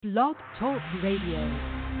Blog Talk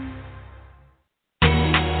Radio.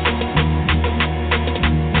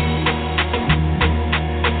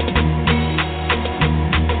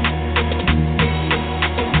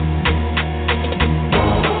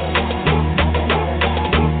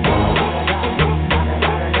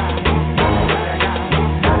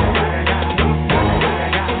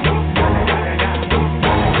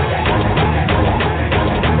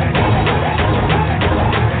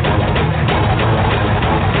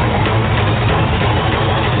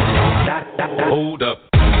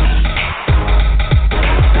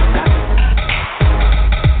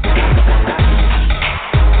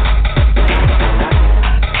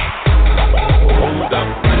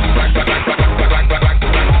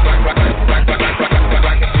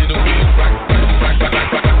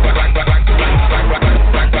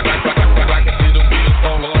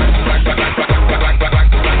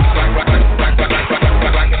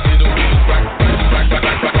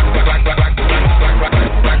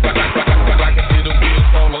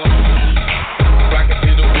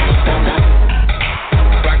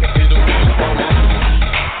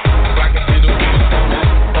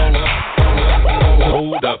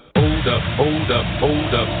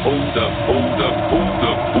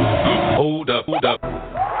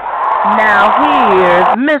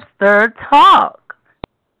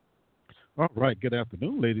 All right, good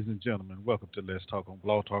afternoon, ladies and gentlemen. Welcome to Let's Talk on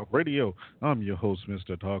Blog Talk Radio. I'm your host,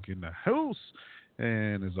 Mr. Talk in the house.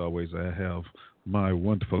 And as always, I have my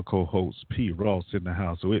wonderful co-host, P. Ross, in the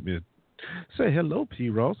house with me. Say hello, P.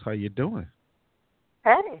 Ross. How you doing?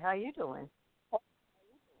 Hey, how you doing?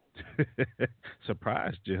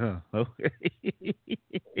 Surprised you, huh? Okay.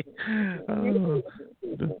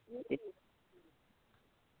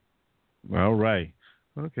 All right.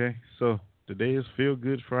 Okay, so today is Feel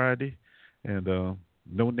Good Friday. And no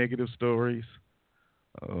negative stories,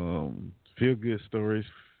 feel good stories,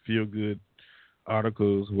 feel good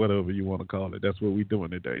articles, whatever you want to call it. That's what we're doing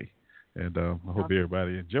today. And I hope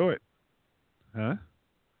everybody enjoy it. Huh?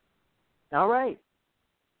 All right.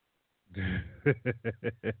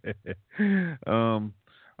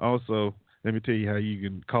 Also, let me tell you how you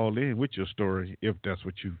can call in with your story if that's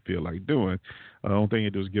what you feel like doing. The only thing you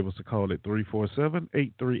do is give us a call at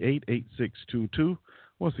 347-838-8622.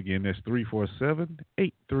 Once again, that's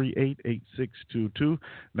 347-838-8622.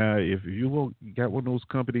 Now, if you got one of those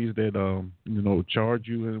companies that charge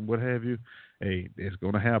you and what have you, hey, it's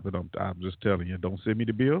going to happen. I'm just telling you, don't send me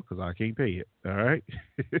the bill because I can't pay it. All right.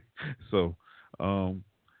 So,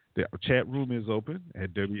 the chat room is open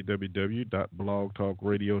at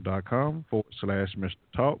www.blogtalkradio.com/Mr.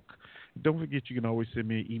 Talk. Don't forget, you can always send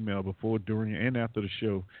me an email before, during, and after the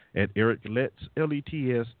show at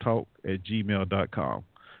ericletstalk@gmail.com.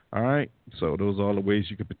 All right, so those are all the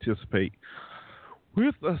ways you can participate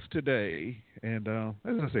with us today. And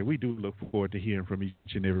as I say, we do look forward to hearing from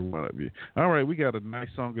each and every one of you. All right, we got a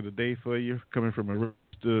nice song of the day for you coming from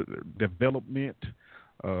Arrested Development.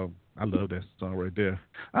 I love that song right there.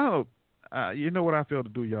 You know what I failed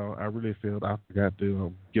to do, y'all? I really failed. I forgot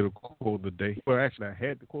to get a quote of the day. Well, actually, I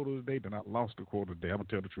had the quote of the day, then I lost the quote of the day. I'm going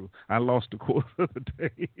to tell the truth. I lost the quote of the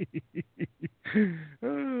day.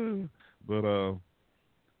 But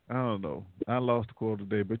I don't know. I lost the quote of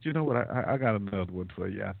the day. But you know what? I got another one for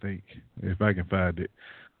you, I think, if I can find it.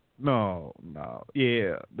 No.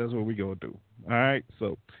 Yeah, that's what we're going to do. All right?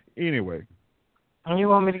 So, anyway. You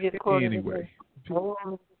want me to get the quote of the day?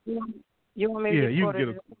 You want me to get the quote of the day? Yeah, you can get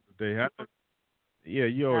a quote of the day. Yeah,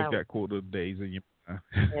 you always got quote of the days in your mind.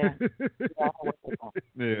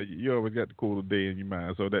 Yeah, you always got the quote of the day in your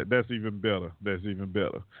mind. So that's even better. That's even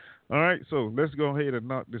better. All right, so let's go ahead and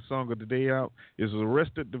knock this song of the day out. It's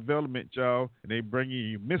Arrested Development, y'all, and they bring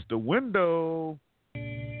you Mr. Window.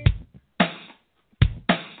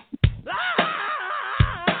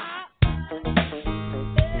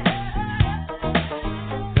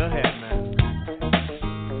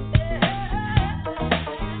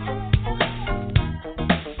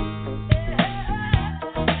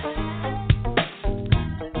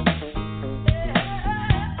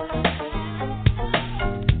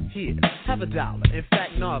 Have $1. In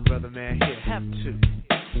fact, no, brother, man. Here, have $2.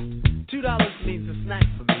 $2 means a snack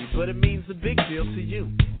for me, but it means a big deal to you.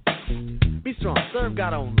 Be strong, serve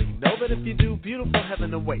God only. Know that if you do, beautiful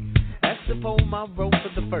heaven awaits. That's the poem I wrote for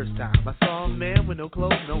the first time. I saw a man with no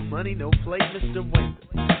clothes, no money, no plate, Mr. Window.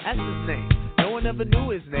 That's his name. No one ever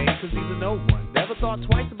knew his name, cause he's a no one. Never thought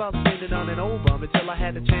twice about spending on an old bum until I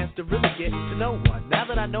had the chance to really get to know one. Now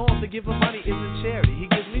that I know him, to give him money isn't charity. He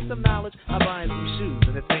gives me some knowledge, I buy him some shoes.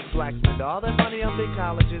 And to think blacks spend all their money on big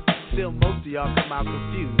colleges, still most of y'all come out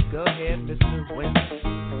confused. Go ahead, Mr. Window.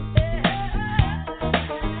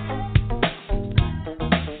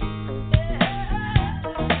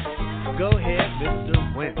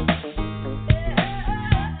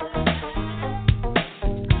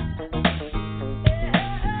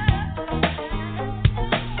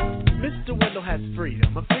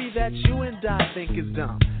 that you and I think is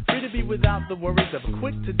dumb. Free to be without the worries of a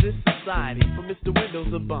quick to diss society. For Mr.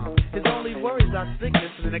 Windows a bum. His only worries are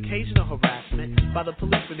sickness and an occasional harassment by the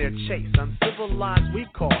police in their chase. Uncivilized we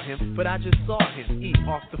call him, but I just saw him eat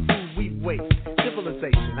off the food we waste.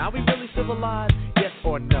 Civilization, are we really civilized? Yes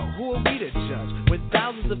or no? Who are we to judge when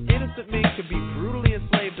thousands of innocent men could be brutally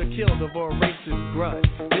enslaved or killed over a racist grudge?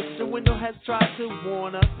 Mr. Window has tried to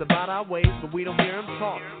warn us about our ways, but we don't hear him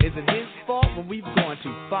talk. Is it his fault when we've gone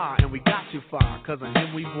too far and we got too far? Cause on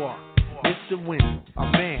him we walk. Mr. Window, a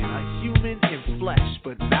man, a human in flesh,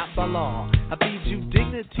 but not by law. I feed you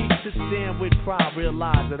dignity to stand with pride.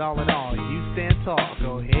 Realize that all in all, you stand tall.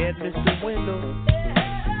 Go ahead, Mr. Window.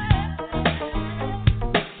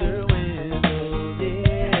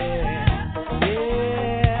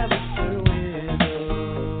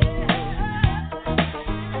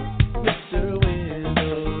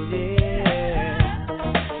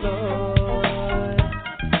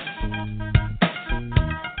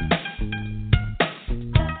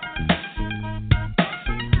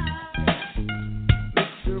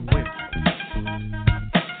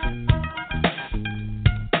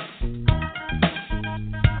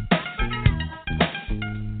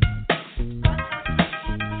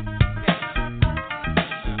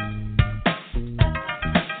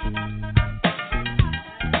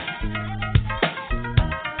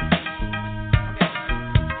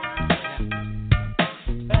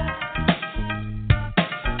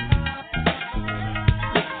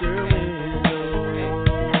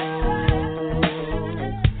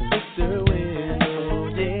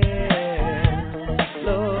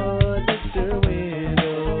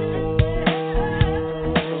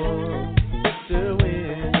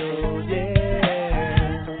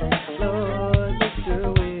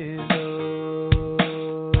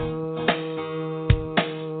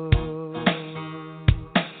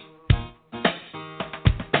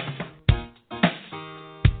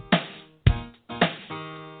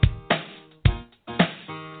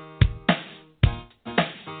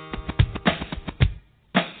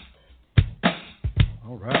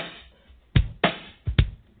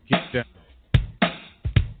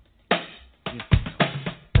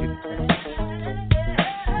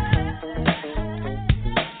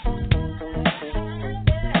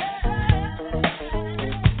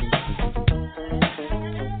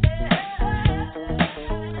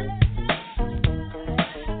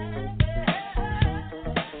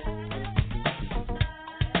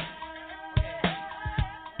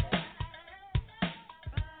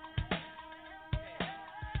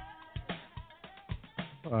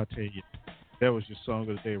 I tell you, that was your song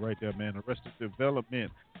of the day right there, man. Arrested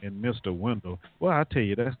Development and Mr. Window. Well, I tell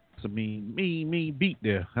you, that's a mean beat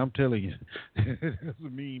there. I'm telling you, that's a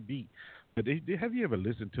mean beat. But have you ever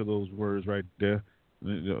listened to those words right there,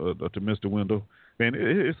 to Mr. Window? Man,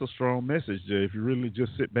 it's a strong message there. If you really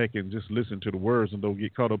just sit back and just listen to the words and don't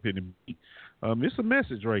get caught up in the beat, it's a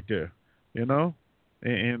message right there, you know.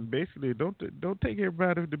 And basically, don't take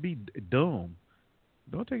everybody to be dumb.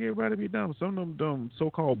 Don't take everybody to be dumb. Some of them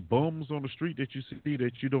so-called bums on the street that you see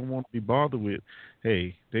that you don't want to be bothered with,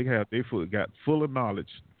 hey, they got full of knowledge.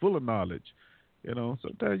 You know,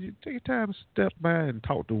 sometimes you take time to step by and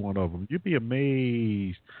talk to one of them. You'd be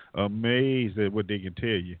amazed at what they can tell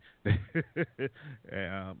you.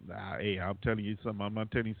 Hey, I'm telling you something. I'm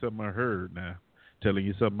not telling you something I heard now. Telling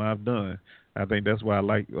you something I've done. I think that's why I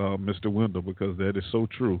like Mr. Window, because that is so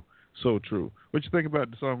true. So true. What you think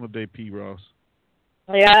about the song of the day, P. Ross?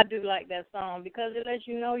 Yeah, I do like that song because it lets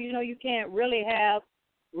you know, you can't really have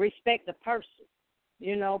respect a person.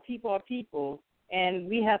 You know, people are people, and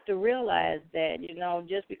we have to realize that,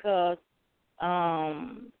 just because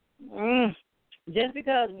one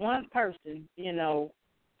person,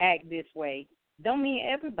 act this way, don't mean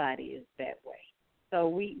everybody is that way. So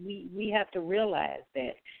we have to realize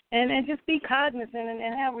that, and just be cognizant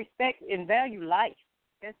and have respect and value life.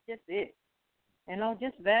 That's just it.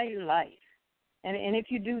 Just value life. And if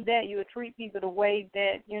you do that, you will treat people the way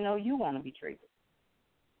that, you want to be treated.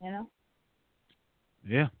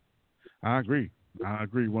 Yeah, I agree.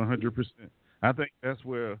 100%. I think that's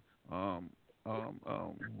where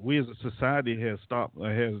we as a society has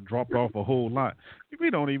dropped off a whole lot. We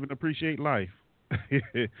don't even appreciate life.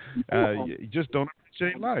 You just don't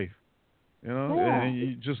appreciate life. Yeah. And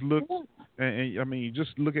you just look, and you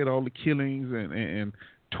just look at all the killings and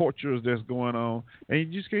tortures that's going on, and you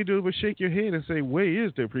just can't do it but shake your head and say, where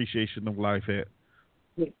is the appreciation of life at?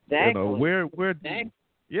 Exactly. Where exactly.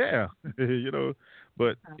 Yeah.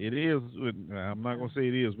 But it is, I'm not going to say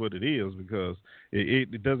it is what it is, because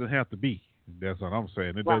it doesn't have to be. That's what I'm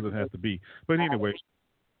saying. It doesn't have to be. But anyway,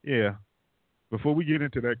 yeah. before we get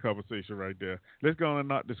into that conversation right there, let's go and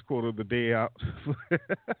knock this quote of the day out.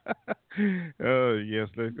 Yes,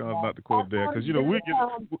 let's go and knock the quote of the day because we get.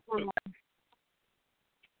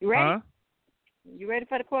 You ready? Huh? You ready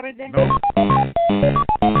for the quote of the day? No.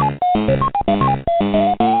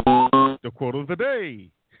 The quote of the day.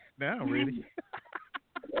 Now I'm ready.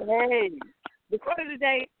 Hey, the quote of the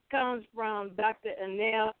day comes from Dr.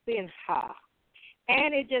 Anil Sinha.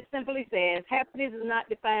 And it just simply says, happiness is not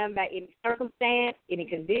defined by any circumstance, any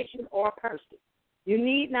condition, or person. You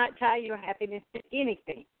need not tie your happiness to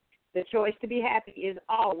anything. The choice to be happy is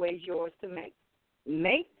always yours to make.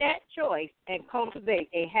 Make that choice and cultivate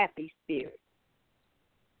a happy spirit.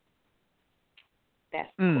 That's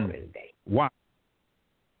the quote of the day. Wow.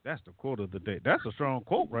 That's the quote of the day. That's a strong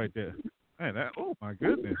quote right there. Man, oh my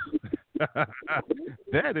goodness.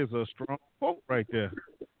 That is a strong quote right there.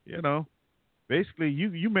 Basically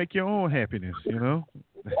you make your own happiness,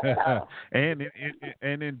 and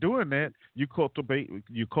in doing that, you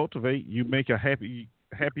make a happy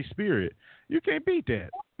spirit. You can't beat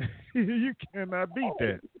that. You cannot beat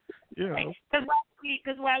that.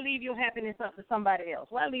 Because why leave your happiness up to somebody else?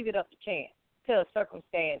 Why leave it up to chance, to a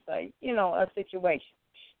circumstance, or a situation?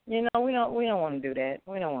 We don't want to do that.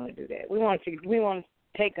 We don't want to do that. We want to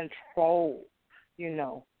take control,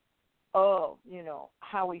 of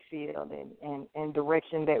how we feel and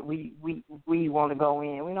direction that we want to go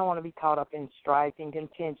in. We don't want to be caught up in strife and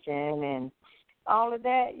contention and all of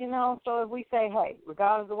that, So if we say, hey,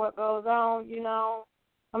 regardless of what goes on, I'm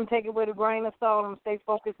going to take it with a grain of salt. I'm going to stay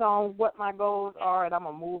focused on what my goals are, and I'm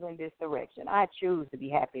going to move in this direction. I choose to be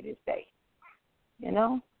happy this day. I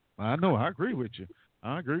know. I agree with you.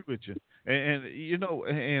 And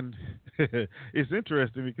it's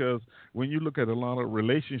interesting because when you look at a lot of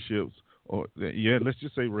relationships, let's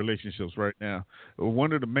just say relationships right now,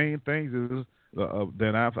 one of the main things is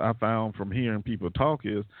that I found from hearing people talk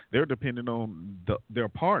is they're dependent on their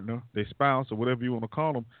partner, their spouse, or whatever you want to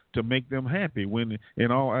call them, to make them happy. When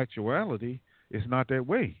in all actuality, it's not that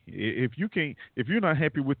way. If you're not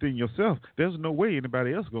happy within yourself, there's no way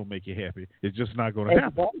anybody else is gonna make you happy. It's just not gonna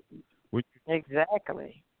happen.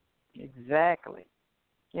 Exactly.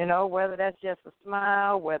 Whether that's just a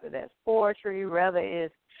smile, whether that's poetry, whether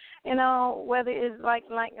it's like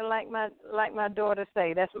my daughter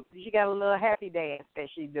say, she got a little happy dance that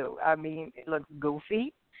she do. I mean, it looks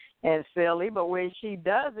goofy and silly, but when she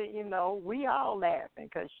does it, we all laughing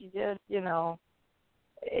because she just,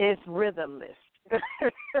 it's rhythmless.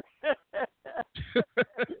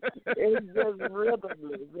 It's just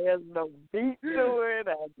rhythmless. There's no beat to it.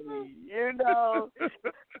 I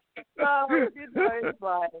mean, it's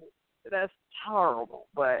like, that's horrible.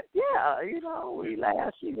 But yeah, we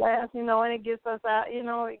laugh, she laughs, and it gets us out.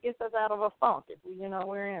 It gets us out of a funk if we're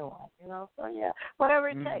in one. So yeah, whatever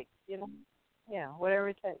it takes. Yeah, whatever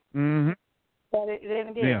it takes. Mm-hmm. But then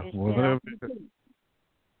again, whatever.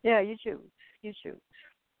 You choose.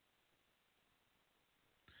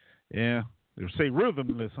 Yeah, they say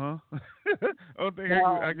rhythmless, huh? Only thing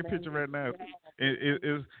I can picture right now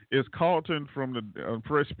is Carlton from the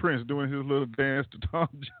Fresh Prince doing his little dance to Tom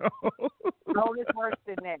Jones. No, it's worse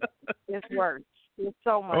than that. It's worse. It's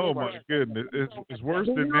so much worse. Oh my goodness, it's worse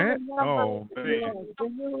than that. Oh man.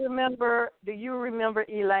 Do you remember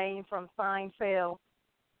Elaine from Seinfeld?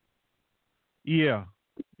 Yeah.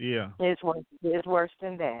 It's worse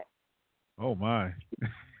than that. Oh my.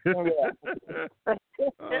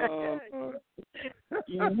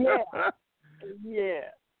 Yeah.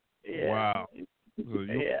 Wow.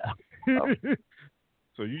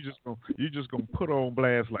 So you just gonna put on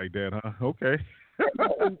blast like that, huh? Okay.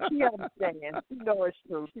 She understands. She knows it's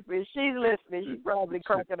true. If she's listening, she's probably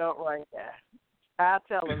cracking up right now. I'll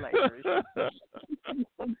tell her later.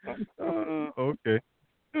 Okay.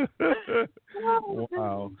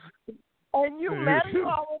 Wow. And you met her, you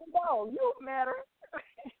already know. You met her.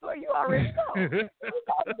 So you already know.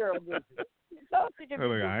 Girl,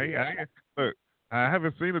 look, I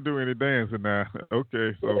haven't seen her do any dancing now.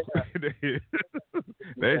 Okay, so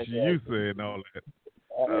that's you saying all that.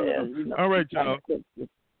 All right, y'all.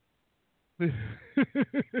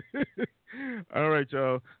 All right,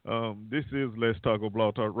 y'all. This is Let's Talk on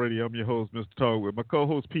Blog Talk Radio. I'm your host, Mr. Talk, with my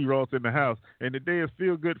co-host P. Ross in the house. And today is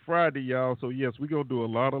Feel Good Friday, y'all. So yes, we're gonna do a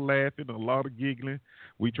lot of laughing, a lot of giggling.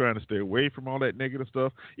 We trying to stay away from all that negative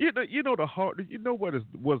stuff. What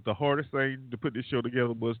was the hardest thing to put this show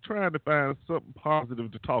together was trying to find something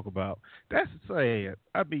positive to talk about. That's sad.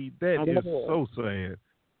 I mean, that is so sad.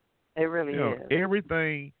 It really is.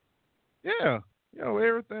 Everything. Yeah.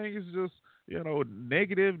 Everything is just,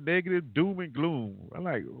 negative, doom and gloom. I'm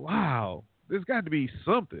like, wow, there's got to be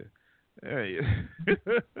something. Hey.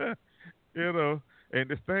 You know, and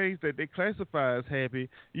the things that they classify as happy,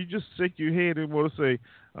 you just shake your head and want to say,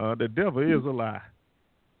 the devil is a lie.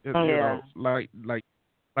 You Yeah. know,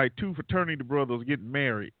 like two fraternity brothers getting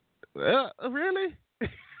married. Really?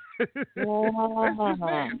 That's just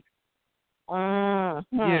nasty.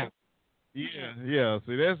 Yeah, yeah.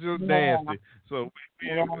 See, that's just Yeah. nasty. So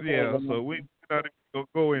Yeah. we're not even gonna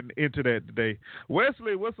go into that today.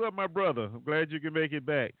 Wesley, what's up, my brother? I'm glad you can make it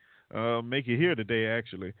back. Make it here today,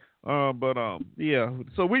 actually. Yeah.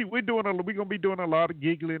 So we're gonna be doing a lot of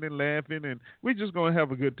giggling and laughing, and we're just gonna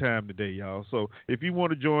have a good time today, y'all. So if you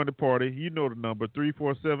want to join the party, you know the number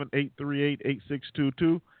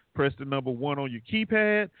 347-838-8622. Press the number 1 on your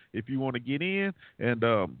keypad if you want to get in, and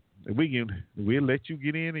we'll let you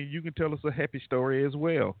get in, and you can tell us a happy story as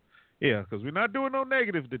well. Yeah, because we're not doing no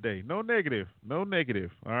negative today. No negative. No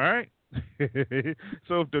negative. All right.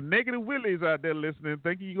 So if the negative Willies out there listening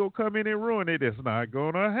think you gonna come in and ruin it, it's not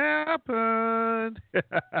gonna happen.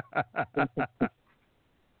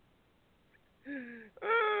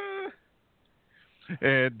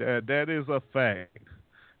 And that is a fact.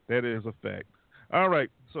 That is a fact. All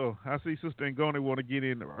right. So I see Sister Ngoni want to get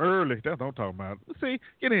in early. That's what I'm talking about. See,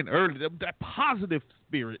 get in early. That positive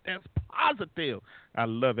spirit. That's positive. I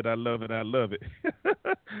love it. I love it. I love it.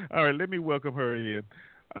 All right. Let me welcome her in.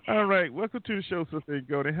 All right. Welcome to the show, Sister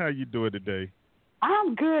Ngoni. How you doing today?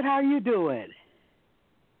 I'm good. How you doing?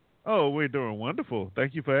 Oh, we're doing wonderful.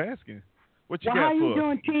 Thank you for asking. What you Well, got how you for us?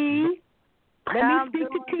 doing, T? Let me I'm speak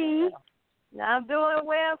to T. doing well. I'm doing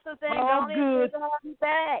well, Sister Oh, Ngoni. good. Good to have you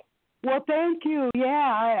back. Well, thank you.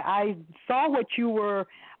 Yeah, I saw what you were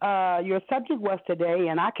your subject was today,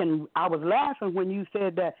 and I was laughing when you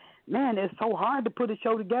said that. Man, it's so hard to put a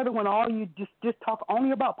show together when all you just talk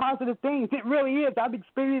only about positive things. It really is. I've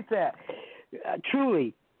experienced that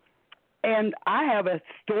truly, and I have a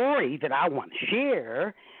story that I want to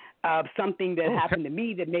share of something that happened to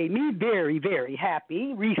me that made me very, very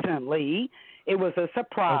happy recently. It was a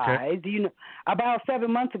surprise. Okay. You know, about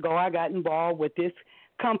 7 months ago, I got involved with this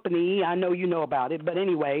company. I know you know about it, but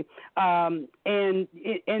anyway, and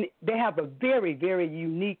they have a very, very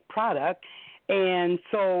unique product, and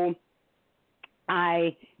so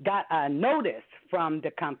I got a notice from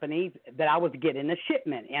the company that I was getting a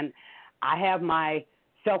shipment, and I have my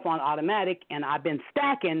cell phone automatic, and I've been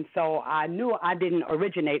stacking, so I knew I didn't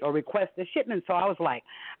originate or request the shipment. So I was like,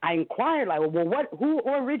 I inquired, like, well, who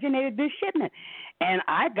originated this shipment? And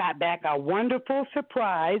I got back a wonderful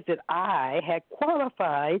surprise that I had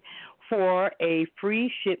qualified for a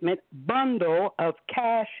free shipment bundle of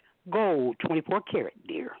cash gold, 24 karat,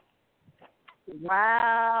 dear.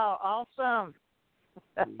 Wow, awesome.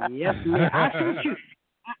 Yes, ma'am.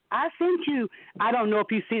 I sent you. I don't know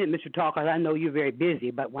if you've seen it, Mr. Talker. I know you're very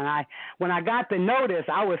busy, but when I got the notice,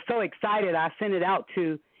 I was so excited. I sent it out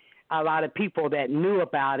to a lot of people that knew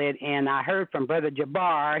about it, and I heard from Brother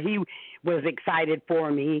Jabbar. He was excited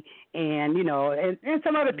for me, and you know, and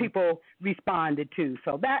some other people responded too.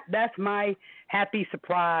 So that's my happy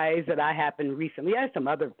surprise that I happened recently. There's some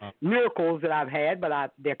other miracles that I've had,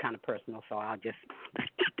 but they're kind of personal, so I'll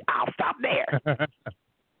stop there.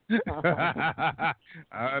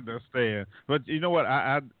 I understand, but you know what?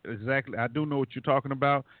 I do know what you're talking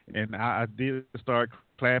about, and I did start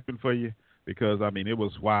clapping for you because I mean it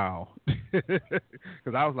was wow.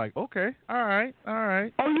 Because I was like, okay, all right.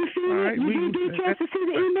 Oh, you see it? Right, You didn't get a chance to see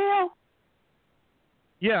the email?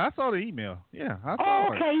 Yeah, I saw the email. Yeah, I saw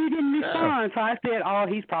Oh, okay, you didn't respond. So I said, oh,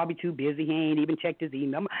 he's probably too busy. He ain't even checked his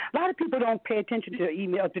email. A lot of people don't pay attention to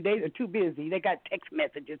email today. They're too busy. They got text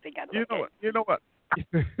messages. They got. You know what?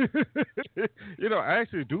 I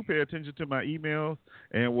actually do pay attention to my emails,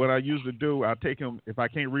 and what I usually do, I take them if I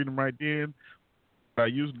can't read them right then. What I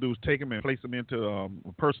usually do is take them and place them into a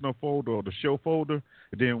personal folder or the show folder.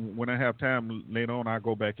 And then when I have time later on, I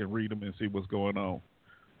go back and read them and see what's going on.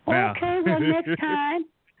 Now, Okay, well, next time,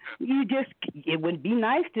 it would be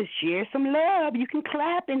nice to share some love. You can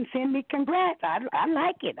clap and send me congrats. I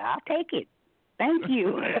like it. I'll take it. Thank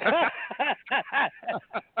you.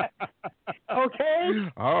 Okay?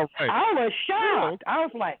 All right. I was shocked. I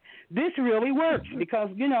was like, this really works because,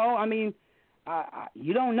 I mean,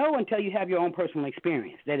 you don't know until you have your own personal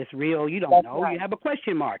experience that it's real. You don't know. Right. You have a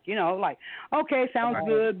question mark, like, okay, sounds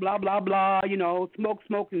good, blah, blah, blah,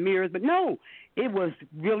 smoke and mirrors. But no, it was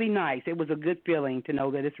really nice. It was a good feeling to know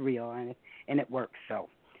that it's real and it works. So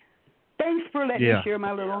thanks for letting me share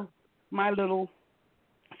my little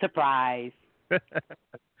surprise.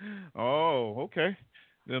 Oh, okay.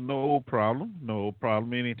 No problem. No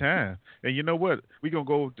problem anytime. And you know what? We're going to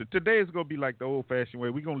go – today is going to be like the old-fashioned way.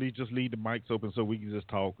 We're going to just leave the mics open so we can just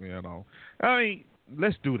talk, I mean,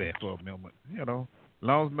 let's do that for a moment, As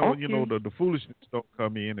long as no, Okay. the foolishness don't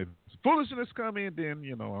come in. If foolishness come in, then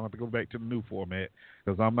I'll have to go back to the new format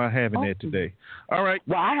because I'm not having that today. All right.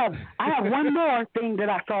 Well, I have one more thing that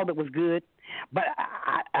I saw that was good, but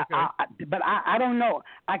I don't know.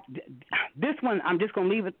 This one I'm just gonna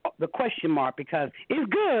leave it the question mark because it's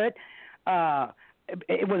good.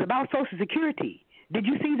 It was about Social Security. Did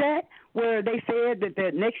you see that? Where they said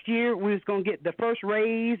that next year we was gonna get the first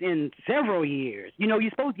raise in several years. You're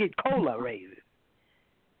supposed to get COLA raises.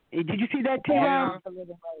 Did you see that, T-Rob?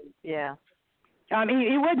 Yeah. I mean,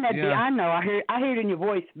 it wasn't that big. Yeah. I know. I heard it in your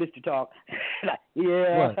voice, Mr. Talk.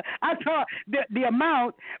 Yeah. What? I thought the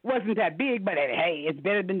amount wasn't that big, but hey, it's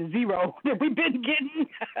better than the zero that we've been getting.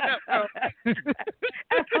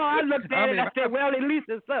 That's how I looked at it. I said, well, at least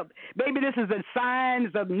it's something. Maybe this is a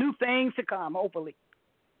sign of new things to come, hopefully.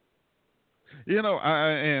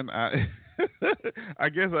 I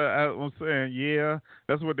guess I'm saying, yeah,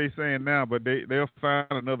 that's what they're saying now, but they'll find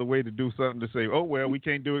another way to do something to say, oh, well, we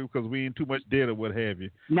can't do it because we in too much debt or what have you.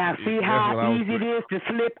 Now, see That's how what easy it is to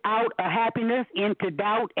slip out of happiness into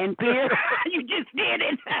doubt and fear? You just did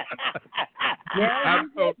it. I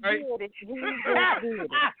know, right?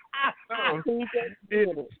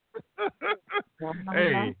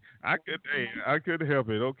 Hey, I couldn't help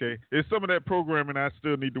it. Okay, it's some of that programming I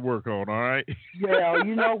still need to work on. All right. Well,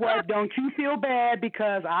 you know what? Don't you feel bad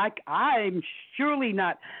because I'm surely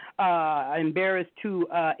not embarrassed to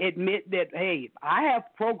admit that. Hey, I have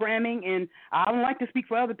programming, and I don't like to speak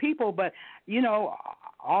for other people, but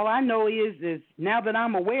all I know is now that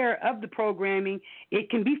I'm aware of the programming, it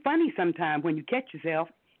can be funny sometimes when you catch yourself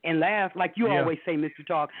and laugh, like you always say, Mr.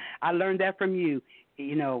 Talk. I learned that from you.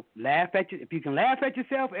 Laugh at you. If you can laugh at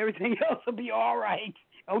yourself, everything else will be all right.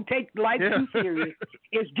 Don't take life too serious.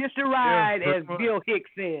 It's just a ride, as Bill Hicks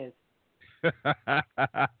says.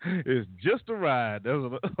 It's just a ride.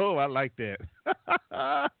 I like that.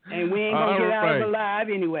 And we ain't gonna get out of it alive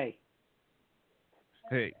anyway.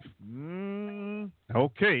 Hey,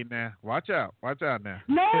 okay now. Watch out now.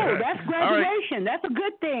 No, that's graduation. Right. That's a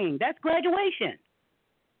good thing. That's graduation.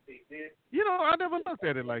 I never looked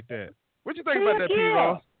at it like that. What you think about that, P.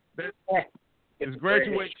 Ross? It's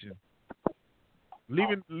graduation.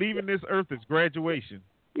 Leaving this earth is graduation.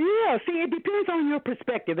 Yeah, see, it depends on your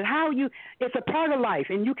perspective and how it's a part of life,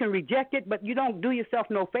 and you can reject it, but you don't do yourself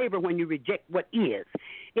no favor when you reject what is.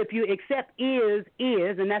 If you accept is,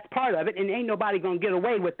 and that's part of it, and ain't nobody going to get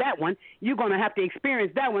away with that one, you're going to have to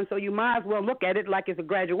experience that one, so you might as well look at it like it's a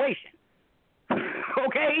graduation.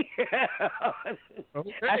 Okay?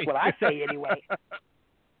 That's what I say anyway.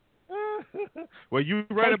 Well, you're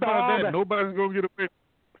right about that. Nobody's going to get away.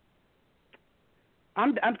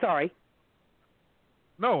 I'm sorry.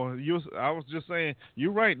 No, I was just saying,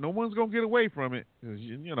 you're right. No one's going to get away from it. I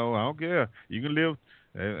don't care. You can live,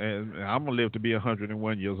 and I'm going to live to be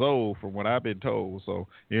 101 years old from what I've been told. So,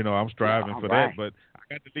 I'm striving for that, but I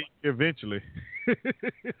got to leave eventually.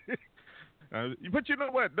 But you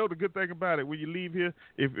know what? No, the good thing about it, when you leave here,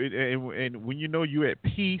 and when you're at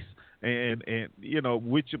peace and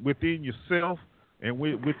within yourself and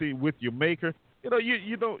with your maker,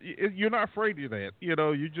 you're not afraid of that.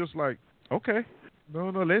 You're just like, okay, no,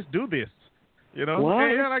 let's do this. And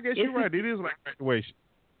I guess you're right. It is like graduation.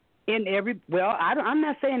 I'm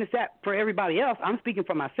not saying it's that for everybody else. I'm speaking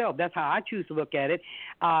for myself. That's how I choose to look at it,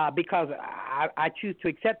 because I choose to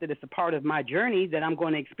accept that it's a part of my journey that I'm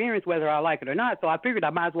going to experience whether I like it or not. So I figured I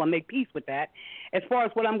might as well make peace with that. As far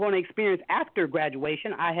as what I'm going to experience after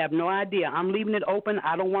graduation, I have no idea. I'm leaving it open.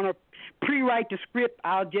 I don't want to pre-write the script.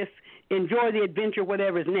 I'll just enjoy the adventure,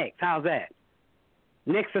 whatever's next. How's that?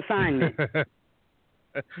 Next assignment.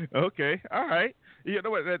 Okay, all right. You know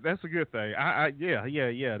what? That's a good thing. Yeah.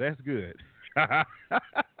 That's good.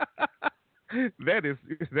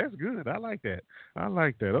 That's good. I like that.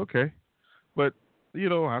 Okay, but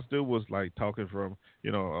I still was like talking from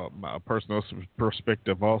my personal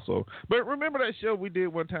perspective also. But remember that show we did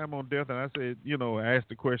one time on death, and I said, I asked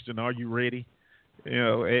the question, "Are you ready?"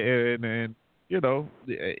 And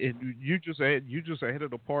you just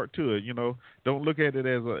added a part to it. Don't look at it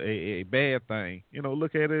as a bad thing.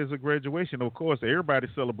 Look at it as a graduation. Of course, everybody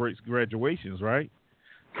celebrates graduations, right?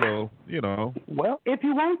 So, Well, if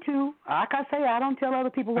you want to, like I say, I don't tell other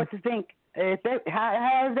people what to think. If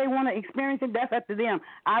however they want to experience it, that's up to them.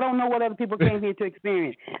 I don't know what other people came here to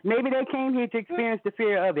experience. Maybe they came here to experience the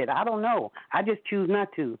fear of it. I don't know. I just choose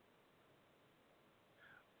not to.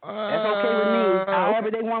 That's okay with me. However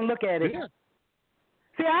they want to look at it. Yeah.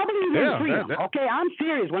 See, I believe in freedom. Okay, I'm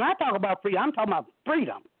serious. When I talk about freedom, I'm talking about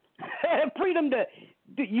freedom. Freedom to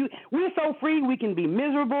We're so free. We can be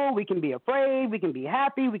miserable. We can be afraid. We can be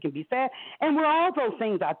happy. We can be sad. And we're all those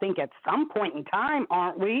things, I think, at some point in time,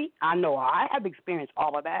 aren't we? I know I have experienced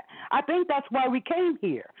all of that. I think that's why we came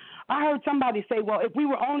here. I heard somebody say, well, if we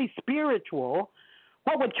were only spiritual,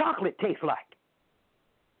 what would chocolate taste like?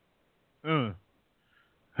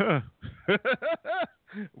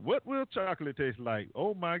 What will chocolate taste like?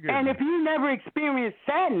 Oh, my goodness. And if you never experienced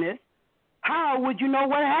sadness, how would you know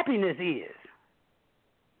what happiness is?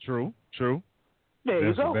 True. There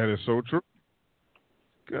you go. That is so true.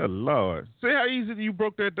 Good Lord. See how easy you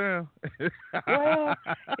broke that down? Well,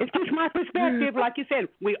 it's just my perspective. Like you said,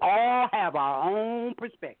 we all have our own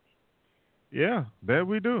perspective. Yeah, that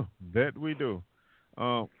we do.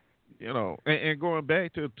 And going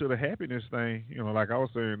back to the happiness thing, like I was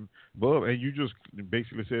saying, Bub, and you just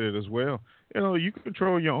basically said it as well. You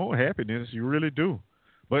control your own happiness. You really do.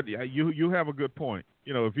 But you have a good point.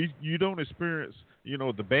 If you don't experience,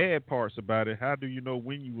 the bad parts about it, how do you know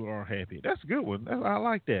when you are happy? That's a good one. I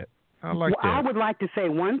like that. I would like to say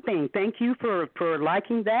one thing. Thank you for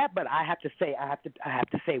liking that, but I have to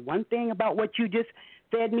say one thing about what you just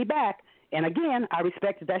fed me back. And again, I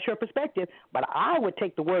respect that that's your perspective, but I would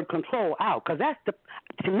take the word control out, because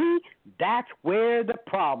to me, that's where the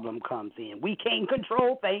problem comes in. We can't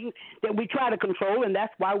control things that we try to control, and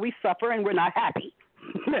that's why we suffer and we're not happy.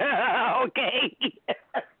 Okay.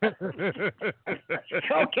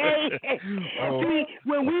 Okay. See,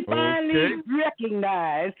 when we finally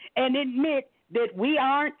recognize and admit that we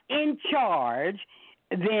aren't in charge,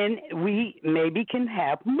 then we maybe can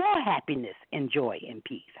have more happiness and joy and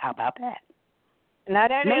peace. How about that? Now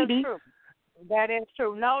that maybe. is true. That is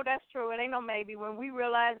true. No, that's true. It ain't no maybe. When we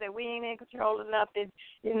realize that we ain't in control of nothing,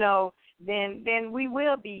 then we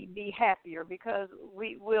will be happier, because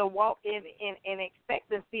we will walk in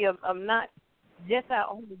expectancy of not just our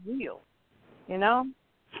own will.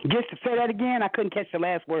 Just to say that again, I couldn't catch the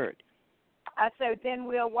last word. I said, then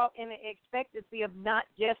we'll walk in the expectancy of not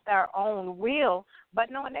just our own will,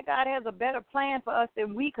 but knowing that God has a better plan for us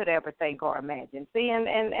than we could ever think or imagine. See,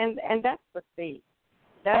 and that's the thing.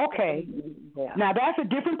 Okay. Yeah. Now, that's a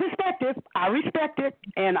different perspective. I respect it,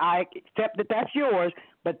 and I accept that that's yours,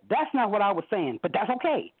 but that's not what I was saying. But that's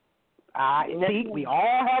okay. See, we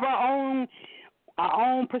all have our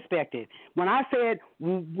own perspective. When I said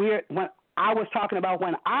when I was talking about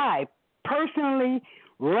when I personally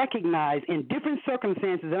recognize in different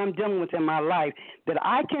circumstances that I'm dealing with in my life that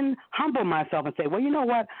I can humble myself and say, well, you know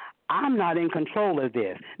what? I'm not in control of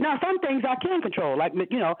this. Now, some things I can control, like,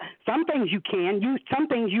 some things you can. Some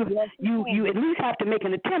things you at least have to make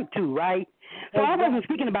an attempt to, right? So I wasn't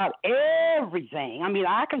speaking about everything. I mean,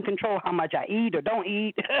 I can control how much I eat or don't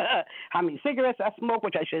eat, how many cigarettes I smoke,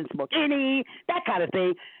 which I shouldn't smoke any, that kind of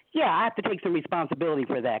thing. Yeah, I have to take some responsibility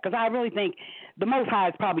for that, because I really think the Most High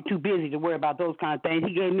is probably too busy to worry about those kind of things.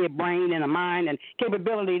 He gave me a brain and a mind and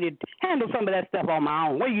capability to handle some of that stuff on my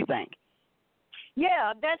own. What do you think?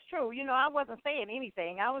 Yeah, that's true. I wasn't saying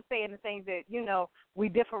anything. I was saying the things that, we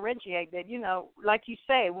differentiate, that, like you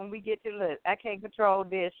say, when we get to look, I can't control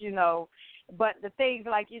this, but the things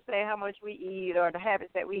like you say, how much we eat or the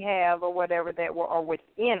habits that we have or whatever that are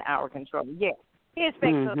within our control, yes. He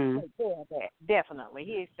expects us to take care of that, definitely.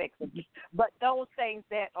 He expects us. But those things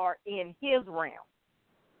that are in his realm,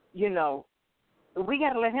 we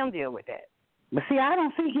got to let him deal with that. But see, I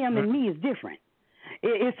don't see him and me as different.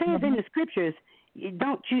 It says in the scriptures,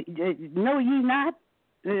 don't you know ye not?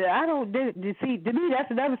 I don't see. To me,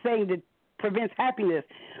 that's another thing that prevents happiness,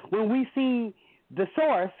 when we see the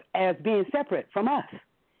source as being separate from us,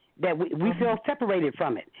 that we feel separated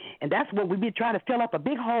from it, and that's what we be trying to fill up a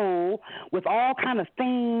big hole with all kind of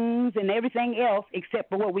things and everything else except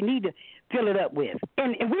for what we need to fill it up with.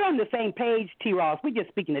 And we're on the same page, T. Ross. We're just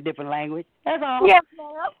speaking a different language. That's all. Yes,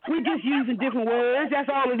 ma'am. We're just using different words. That's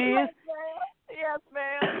all it is. Yes,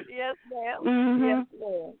 ma'am. Yes, ma'am. Mm-hmm. Yes,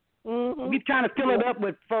 ma'am. Mm-hmm. We're trying to fill it up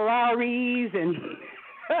with Ferraris and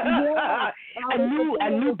a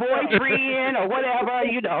new boyfriend or whatever,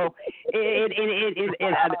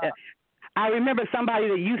 I remember somebody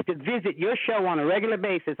that used to visit your show on a regular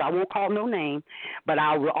basis. I won't call no name, but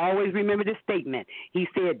I will always remember this statement. He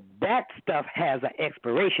said that stuff has an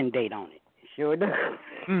expiration date on it. Sure does.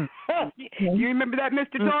 You remember that,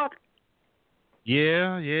 Mr. Talk?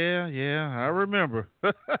 Yeah, I remember.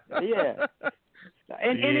 Yeah.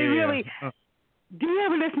 And it really, do you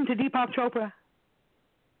ever listen to Deepak Chopra?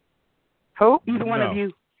 Who? Either one of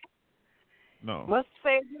you? No. Let's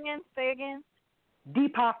say again.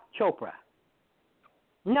 Deepak Chopra.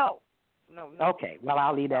 No. Okay, well,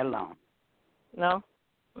 I'll leave that alone. No.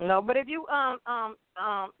 No, but if you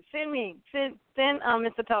send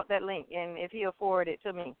Mr. Talk that link, and if he'll forward it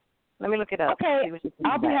to me, let me look it up. Okay, See what you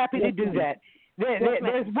I'll be think. happy to do that.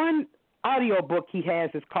 There's one audio book he has.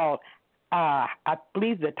 It's called, I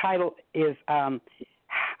believe the title is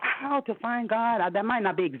How to Find God. That might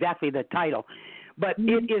not be exactly the title, but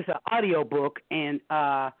it is an audio book, and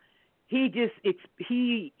he's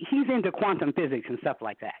into quantum physics and stuff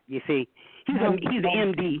like that. You see, he's an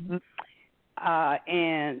MD,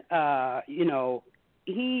 and you know,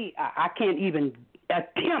 I can't even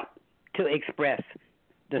attempt to express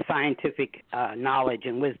the scientific knowledge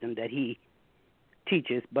and wisdom that he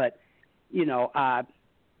teaches, but you know, I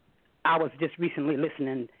was just recently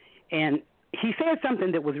listening, and he said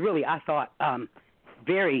something that was really, I thought,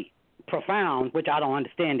 very profound, which I don't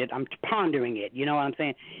understand it. I'm pondering it. You know what I'm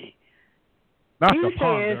saying? Not he the says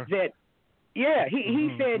ponder. that, yeah,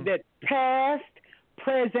 he said that past,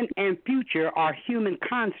 present, and future are human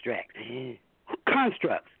constructs,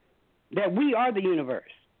 that we are the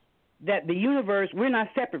universe, that the universe, we're not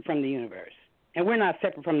separate from the universe, and we're not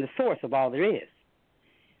separate from the source of all there is.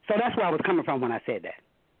 So that's where I was coming from when I said that.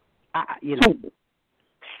 You know,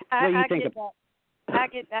 what do you think get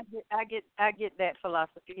that. I get that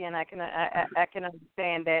philosophy, and I can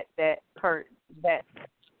understand that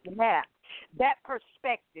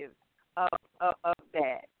perspective of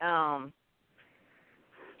that.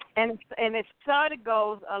 And it sort of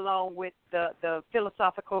goes along with the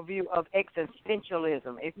philosophical view of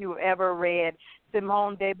existentialism. If you ever read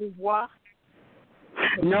Simone de Beauvoir.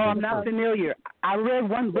 No, I'm not familiar. I read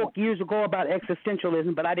one book years ago about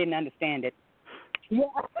existentialism, but I didn't understand it. Yeah.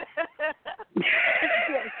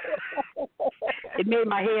 It made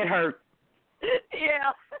my head hurt.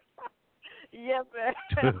 Yeah. Yes, man.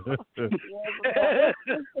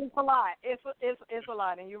 It's a lot. It's a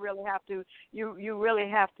lot, and you really have to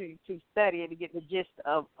study it to get the gist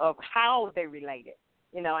of how they relate it,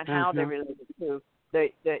 you know, and how they relate it to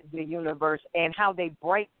the universe, and how they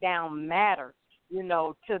break down matter, you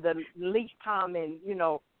know, to the least common, you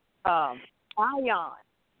know, ion.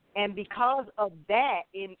 And because of that,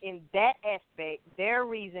 in that aspect, their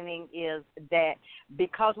reasoning is that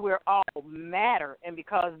because we're all matter, and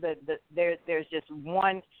because there's just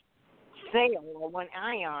one cell or one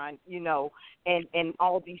ion, you know, and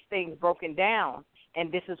all these things broken down,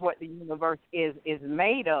 and this is what the universe is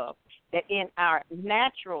made of, that in our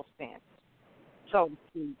natural sense, so to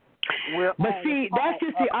speak, we're but see, that's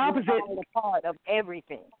just the opposite. We're all a part of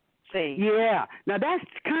everything. See. Yeah. Now that's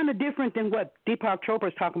kind of different than what Deepak Chopra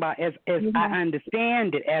is talking about. As I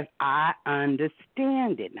understand it,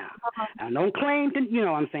 now. I don't claim to, you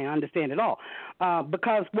know what I'm saying, understand it all,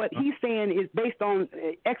 because what he's saying is based on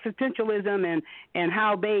existentialism and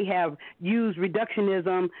how they have used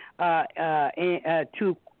reductionism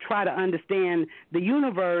to try to understand the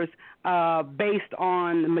universe based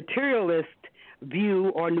on materialist view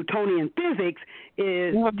or Newtonian physics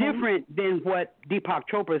is different than what Deepak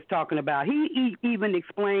Chopra is talking about. He even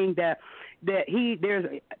explained that there's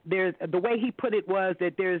the way he put it was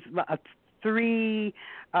that there's three,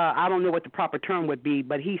 I don't know what the proper term would be,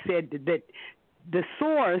 but he said that the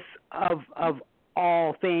source of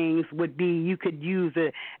all things would be, you could use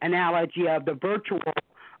the analogy of the virtual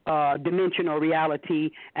dimension or reality,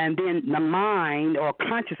 and then the mind or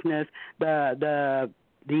consciousness, the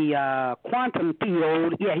quantum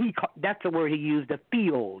field, that's the word he used, the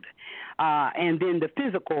field, and then the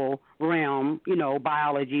physical realm, you know,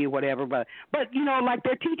 biology or whatever. But you know, like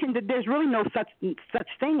they're teaching that there's really no such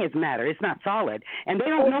thing as matter. It's not solid, and they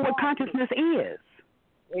don't know what consciousness is.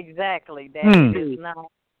 Exactly, that is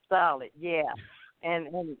not solid. Yeah,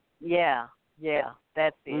 and yeah,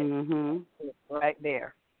 that's it. Mm-hmm. Right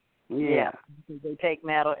there. Yeah. They take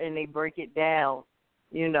matter and they break it down,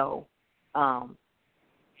 you know.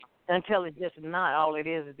 Until it's just not. All it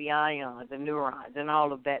is the ions and neurons and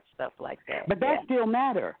all of that stuff like that. But that still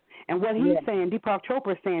matter. And what he's saying, Deepak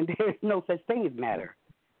Chopra is saying, there's no such thing as matter.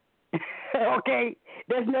 Okay?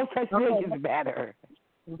 There's no such thing as matter.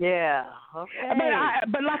 Yeah. Okay. I mean,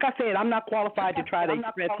 but like I said, I'm not qualified to try to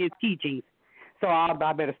express his teachings, so I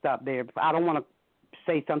better stop there. I don't want to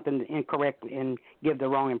say something incorrect and give the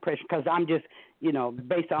wrong impression, because I'm just, you know,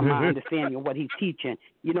 based on my understanding of what he's teaching.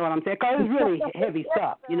 You know what I'm saying? Because it's really heavy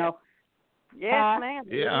stuff, you know. Yes, ma'am.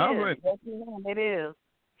 Yeah, it is.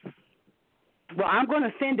 Well, I'm going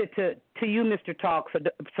to send it to you, Mr. Talk.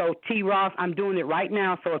 So T. Ross, I'm doing it right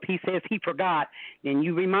now. So if he says he forgot, then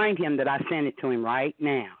you remind him that I sent it to him right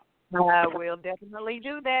now. I will definitely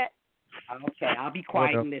do that. Okay, I'll be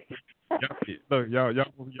quiet and listen. Look, y'all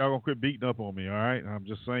gonna quit beating up on me, all right? I'm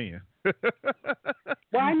just saying.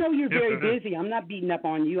 Well, I know you're very busy. I'm not beating up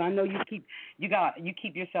on you. I know you keep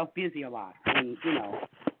yourself busy a lot. I mean,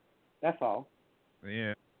 that's all.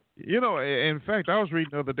 Yeah. In fact, I was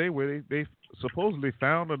reading the other day where they supposedly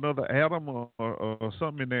found another atom or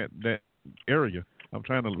something in that area. I'm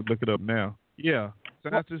trying to look it up now. Yeah.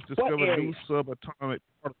 Scientists discovered new subatomic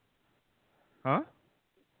particles. Huh?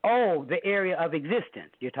 Oh, the area of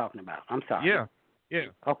existence you're talking about. I'm sorry. Yeah.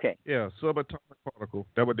 Okay. Yeah, subatomic particle.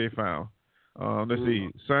 That's what they found. Let's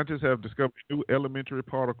see. Scientists have discovered a new elementary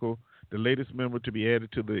particle, the latest member to be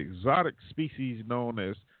added to the exotic species known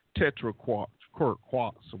as tetraquarks, or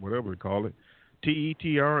whatever we call it.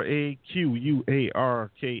 TETRAQUARKS.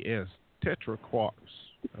 Tetraquarks.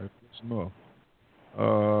 That's enough.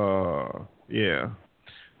 Yeah.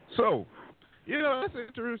 So, that's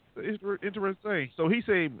interesting. So he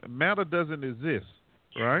said matter doesn't exist,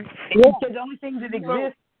 right? He said the only thing that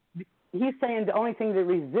exists. He's saying the only thing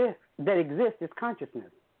that exists is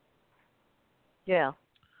consciousness. Yeah.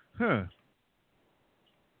 Huh.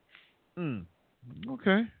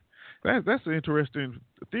 Okay. That's an interesting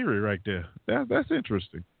theory right there. That's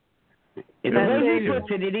interesting. The way he puts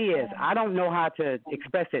it, it is. I don't know how to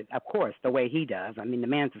express it, of course, the way he does. I mean, the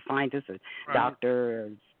man's a scientist, a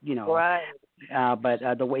doctor, Right. But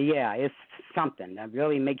the way, it's something that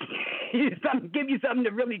really makes you give you something to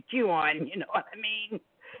really chew on. You know what I mean?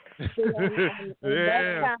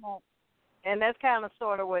 And that's kind of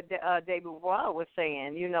sort of what David Bois was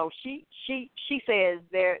saying. She says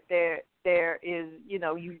there is,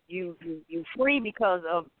 you free because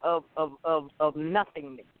of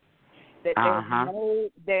nothingness. That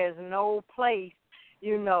there's no place,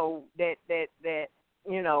 that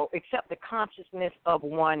except the consciousness of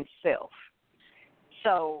oneself.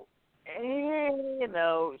 So,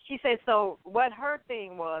 she said, so what her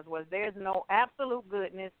thing was there's no absolute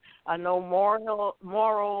goodness, no moral,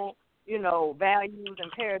 values,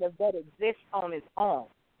 imperatives that exist on its own.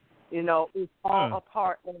 It's all a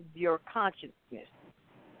part of your consciousness.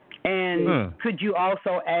 And could you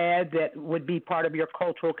also add that would be part of your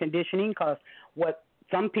cultural conditioning? Because what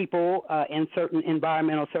some people in certain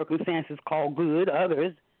environmental circumstances call good,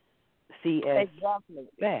 others see as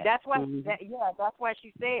bad. That's why. That's why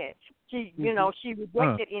she said she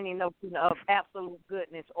rejected any notion of absolute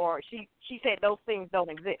goodness, or she said those things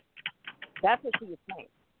don't exist. That's what she was saying.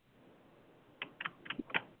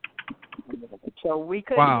 So we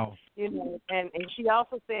could, and she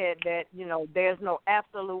also said that there's no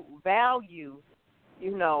absolute value,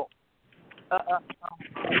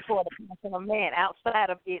 for the person of man outside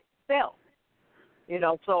of itself.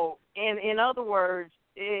 So in other words,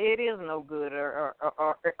 it is no good or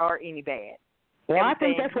any bad. Well, I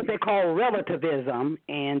think that's what they call relativism,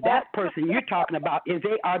 and that person you're talking about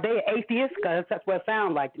are they atheists? Because that's what it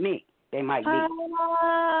sounds like to me. They might be. I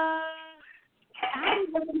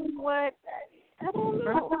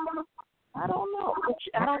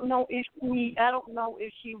don't know if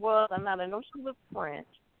she was or not. I know she was French,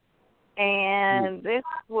 and this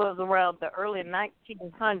was around the early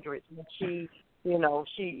 1900s when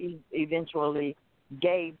she eventually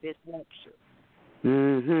gave this lecture.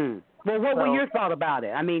 Well, what were your thoughts about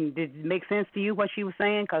it? I mean, did it make sense to you what she was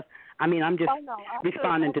saying? Because I'm just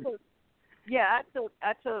responding to. Yeah,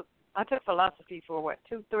 I took philosophy for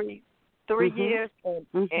 3 years,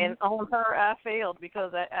 and on her I failed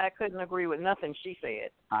because I couldn't agree with nothing she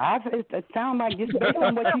said. It sounds like just based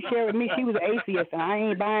on what she shared with me, she was an atheist, and I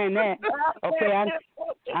ain't buying that. Okay,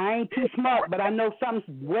 I ain't too smart, but I know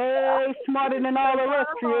something way smarter than all of us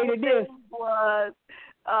created this. Was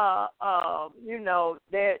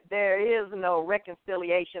there is no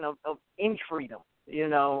reconciliation of any freedom,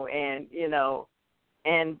 and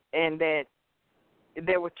that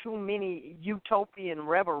there were too many utopian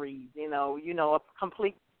reveries, a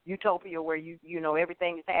complete utopia where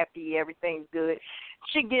everything is happy, everything's good.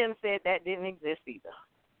 She again said that didn't exist either.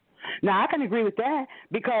 Now, I can agree with that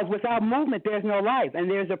because without movement, there's no life, and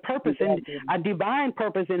there's a purpose, a divine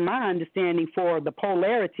purpose in my understanding for the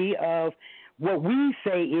polarity of what we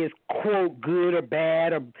say is, quote, good or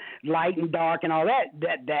bad or light and dark and all that,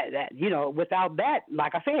 without that,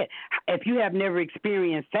 like I said, if you have never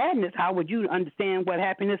experienced sadness, how would you understand what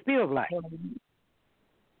happiness feels like?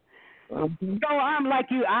 So I'm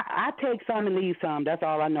like you. I take some and leave some. That's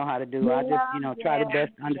all I know how to do. I just, try to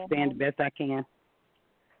best understand the best I can.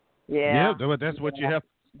 Yeah, but that's what you have.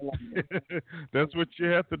 That's what you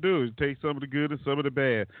have to do, is take some of the good and some of the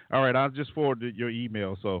bad. All right, I'll just forward your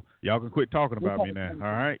email so y'all can quit talking about me now.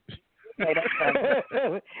 All right.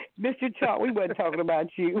 Mr. Chalk, we wasn't talking about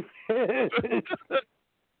you.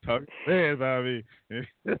 Talk bad about me.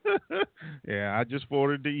 Yeah, I just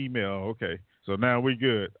forwarded the email. Okay, so now we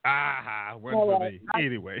good. Went for me.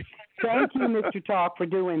 Anyway. Thank you, Mr. Talk, for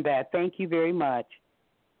doing that. Thank you very much.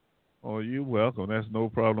 Oh, you're welcome. That's no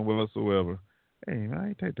problem whatsoever. Hey, I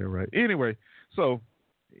ain't take that right. Anyway, so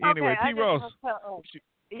Okay, T. Ross.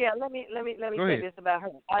 let me Go say ahead. this about her.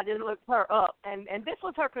 I just looked her up, and this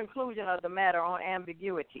was her conclusion of the matter on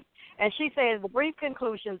ambiguity. And she says the brief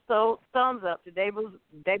conclusion sums up to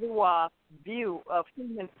David Waff's view of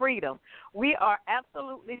human freedom. We are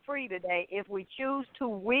absolutely free today if we choose to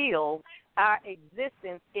will our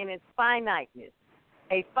existence in its finiteness,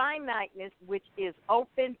 a finiteness which is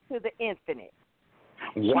open to the infinite.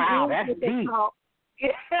 Wow, that's deep.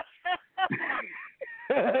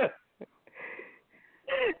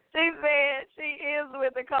 She said she is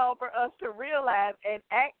with the call for us to realize and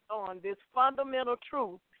act on this fundamental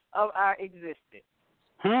truth of our existence.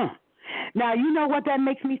 Now, you know what that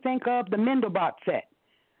makes me think of? The Mendelbrot set.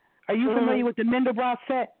 Are you familiar with the Mendelbrot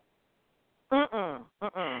set?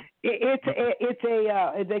 It's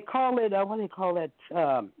a they call it what do they call it?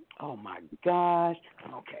 Oh my gosh.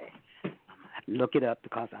 Okay. Look it up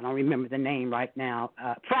because I don't remember the name right now.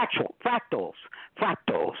 Fractals.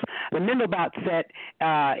 The Mendelbrot set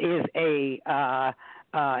is a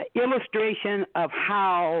illustration of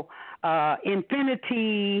how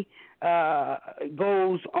infinity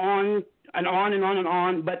goes on and on and on and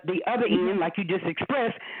on, but the other end, like you just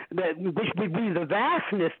expressed, which would be the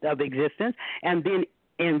vastness of existence, and then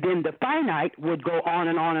the finite would go on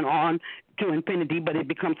and on and on to infinity, but it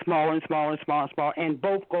becomes smaller and smaller and smaller and smaller, and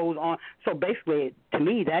both goes on. So basically, to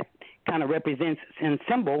me, that kind of represents and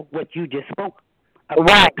symbol what you just spoke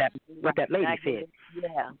about, what that lady said.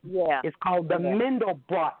 Yeah. It's called the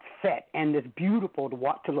Mendelbrot set, and it's beautiful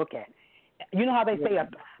to look at. You know how they say a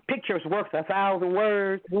picture's worth 1,000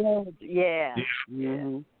 words? Yeah.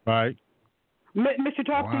 Mm-hmm. Right. Mr.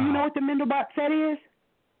 Talk, Wow. do you know what the Mendelbrot set is?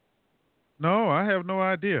 No, I have no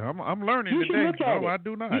idea. I'm learning You should today. look at No, it. I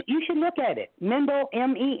do not. You should look at it. Mendel,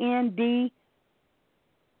 M-E-N-D,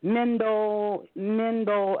 Mendel,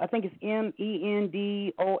 I think it's M-E-N-D-O-L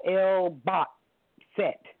bot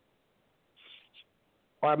set.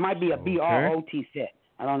 Or it might be a B-R-O-T set.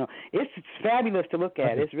 I don't know. It's fabulous to look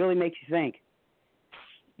at. It really makes you think.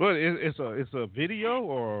 But it's a video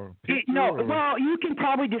or picture? Well, you can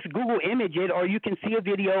probably just Google image it, or you can see a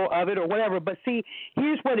video of it, or whatever. But see,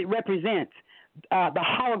 here's what it represents: the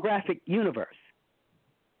holographic universe.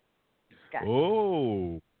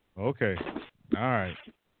 Oh, okay, all right.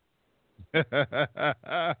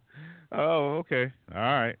 Oh, okay, all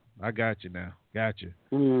right. I got you now. Got you.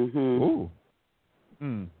 Mm-hmm.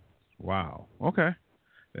 Ooh. Wow. Okay.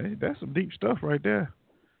 Hey, that's some deep stuff right there.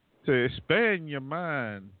 To expand your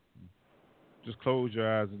mind, just close your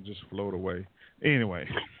eyes and just float away. Anyway,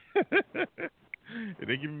 if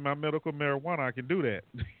they give me my medical marijuana, I can do that.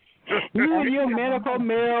 You and your medical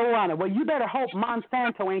marijuana. Well, you better hope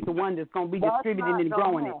Monsanto ain't the one that's going to be distributing and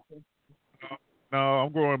growing it. No,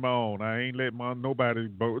 I'm growing my own. I ain't letting nobody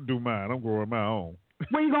do mine. I'm growing my own.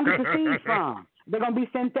 Where you going to get the seeds from? They're going to be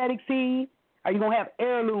synthetic seeds? Are you going to have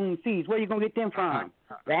heirloom seeds? Where you going to get them from?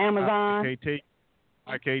 The Amazon?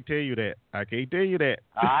 I can't tell you that. I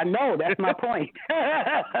I know. That's my point.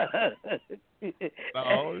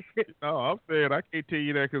 No, I'm saying I can't tell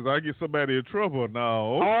you that because I get somebody in trouble.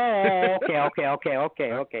 No. Oh,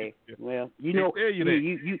 okay. Well, you know,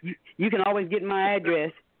 you can always get my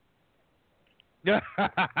address. Okay.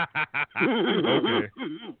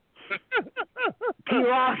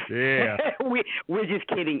 Ross, yeah. We're just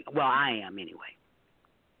kidding. Well, I am anyway.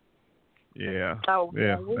 Yeah. Oh,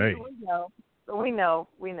 yeah. We know.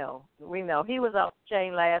 He was off the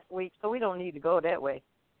chain last week, so we don't need to go that way.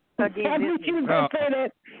 Again,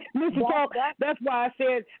 Mr. Talk, that's why I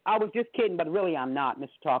said I was just kidding, but really I'm not,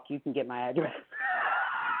 Mr. Talk. You can get my address.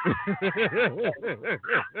 He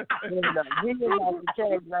was off the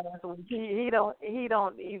chain last week. He don't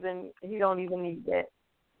even need that.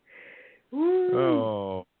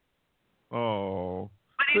 Oh.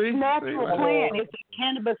 But it's a natural plant.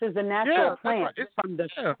 Cannabis is a natural plant. Right. From the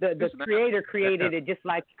creator created it, just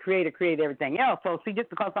like the creator created everything else. So see, just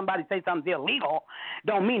because somebody says something's illegal,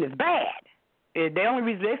 don't mean it's bad. The only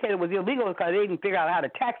reason they said it was illegal is because they didn't figure out how to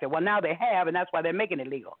tax it. Well, now they have, and that's why they're making it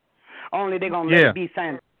legal. Only they're gonna let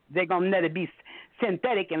it be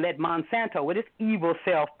synthetic and let Monsanto with its evil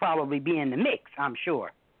self probably be in the mix. I'm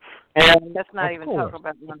sure. And let's not even talk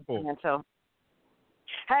about Monsanto.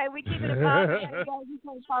 Hey, we keep it a positive. We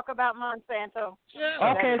can't talk about Monsanto.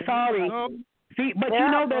 Yeah. Okay, sorry. See, but you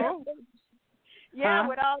know that. Yeah,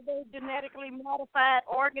 with all those genetically modified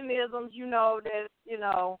organisms, that's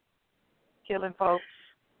killing folks.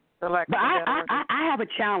 For lack of But a better word. I have a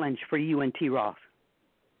challenge for you and T. Ross.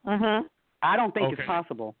 Mhm. I don't think Okay. it's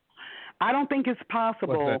possible. I don't think it's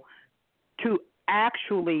possible to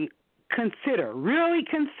actually really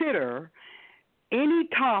consider any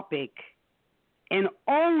topic and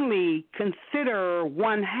only consider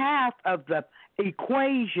one half of the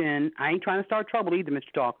equation. I ain't trying to start trouble either,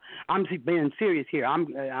 Mr. Talk. I'm being serious here.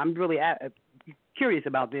 I'm really curious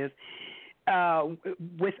about this.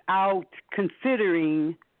 Without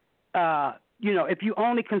considering, if you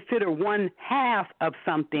only consider one half of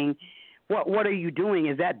something, what are you doing?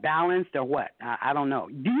 Is that balanced or what? I don't know.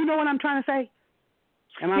 Do you know what I'm trying to say?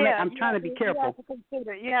 I'm trying to be careful.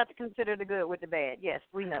 You have to consider the good with the bad. Yes,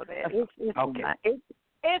 we know that. It's okay.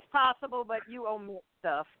 It's possible, but you omit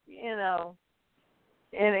stuff. And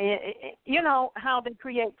you know how they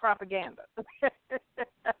create propaganda. They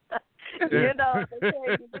say,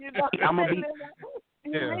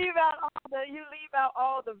 you leave out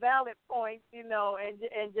all the valid points,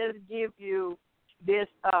 and just give you this,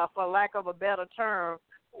 for lack of a better term,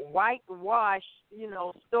 whitewash,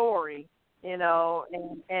 story, and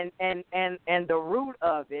the root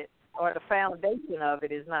of it or the foundation of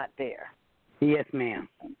it is not there. Yes, ma'am.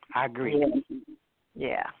 I agree.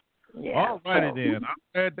 Yeah. All righty then. I'm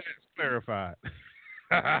glad that's clarified.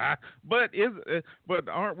 But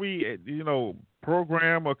aren't we,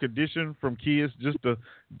 program or conditioned from kids just to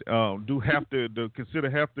to consider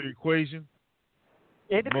half the equation?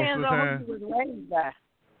 It depends on who you was raised by.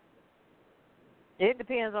 It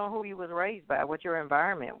depends on who you was raised by, what your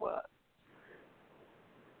environment was.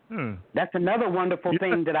 That's another wonderful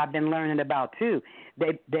thing that I've been learning about too.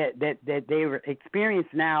 That they experience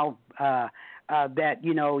now that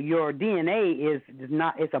your DNA is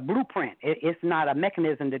not. It's a blueprint. It's not a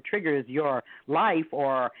mechanism that triggers your life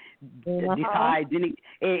or decides.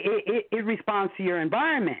 It responds to your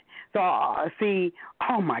environment. So see,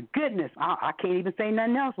 oh my goodness, I can't even say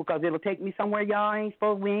nothing else because it'll take me somewhere we ain't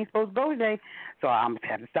supposed to go today. So I'm gonna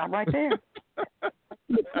have to stop right there.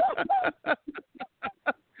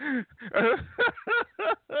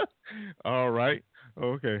 All right.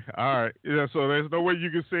 Okay. All right. Yeah, so there's no way you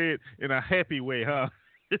can say it in a happy way, huh?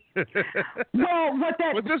 Well, what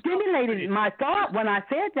that stimulated my thought when I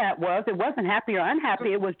said that it wasn't happy or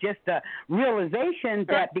unhappy. It was just a realization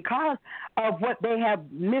that because of what they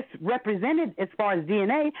have misrepresented as far as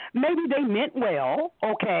DNA, maybe they meant well,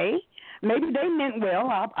 okay? Maybe they meant well.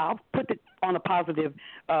 I'll put it on a positive,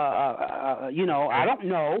 I don't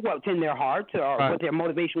know what's in their hearts or what their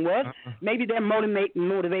motivation was. Maybe their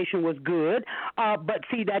motivation was good. But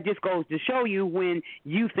see, that just goes to show you when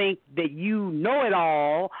you think that you know it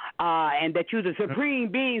all and that you're the supreme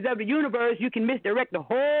beings of the universe, you can misdirect the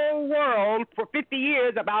whole world for 50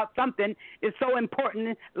 years about something that's so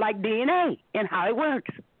important like DNA and how it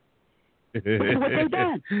works. Which is what they've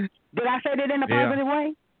done. Did I say that in a positive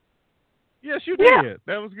way? Yes, you did. Yeah.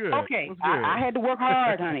 That was good. Okay. I had to work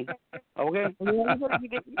hard, honey. Okay. You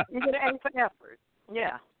get an A for effort.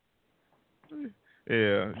 Yeah.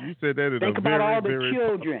 Yeah. You said that in Think a about very, all the very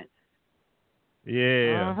children.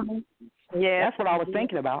 Yeah. Yeah. That's what I was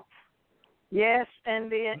thinking about. Yes,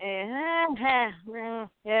 and then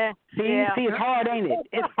See, it's hard, ain't it?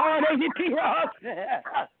 It's hard, ain't it, T-Ross?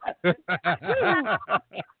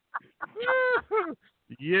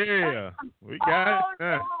 Yeah, we got it.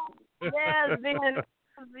 No. Yes, then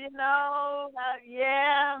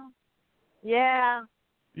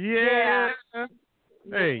yeah.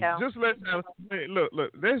 Hey, just look.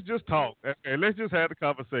 Let's just talk. Okay, let's just have the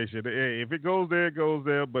conversation. Hey, if it goes there, it goes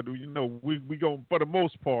there. But we go for the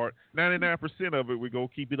most part, 99% of it, we go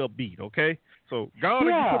keep it upbeat. Okay, so go on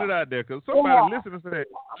and put it out there because somebody listening to that.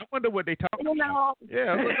 I wonder what they talking about.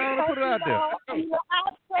 Yeah, so go on and put it out there.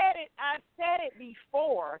 I've said it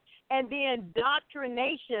before, and the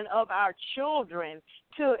indoctrination of our children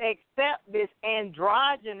to accept this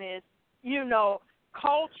androgynous,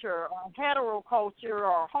 culture or hetero culture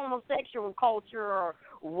or homosexual culture or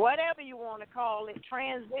whatever you want to call it,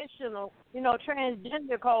 transgender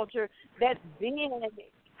culture that's being,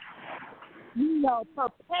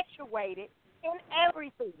 perpetuated in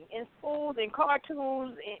everything, in schools, in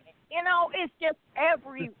cartoons, it's just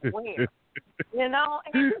everywhere,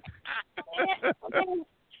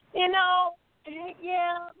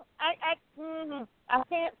 I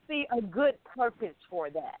can't see a good purpose for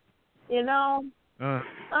that, I know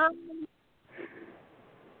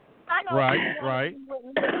right.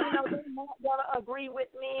 They're not gonna agree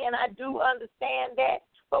with me, and I do understand that.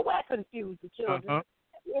 But why confuse the children?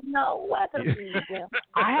 Why confuse them?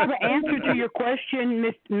 I have an answer to your question,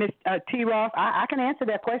 Miss T. Ross. I can answer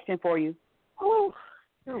that question for you. Oh,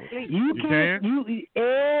 please. You can.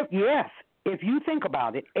 Yes. If you think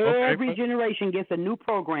about it, Okay. every generation gets a new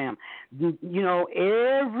program.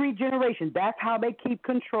 Every generation. That's how they keep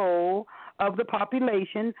control of the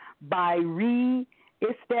population, by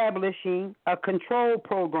reestablishing a control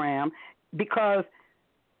program, because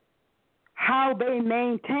how they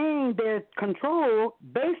maintain their control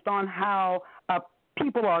based on how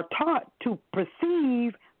people are taught to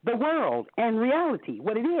perceive the world and reality,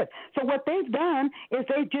 what it is. So what they've done is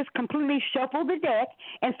they just completely shuffled the deck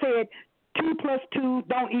and said 2 plus 2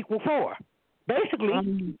 don't equal 4.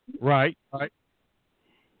 Basically, Right.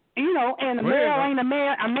 and a male ain't a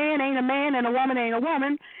man ain't a man, and a woman ain't a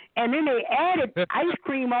woman. And then they added ice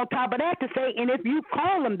cream on top of that to say, and if you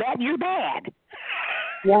call them that, you're bad.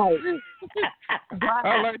 Right.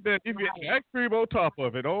 I like that. If you have ice cream on top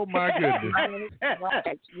of it, oh my goodness.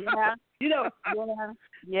 Right. Yeah.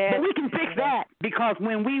 Yeah. But we can fix that, because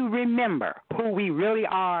when we remember who we really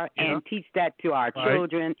are and teach that to our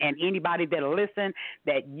children and anybody that'll listen,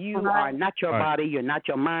 that you are not your body, you're not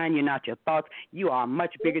your mind, you're not your thoughts, you are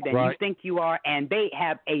much bigger than you think you are, and they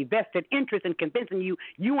have a vested interest in convincing you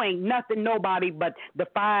ain't nothing, nobody but the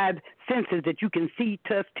 5 senses that you can see,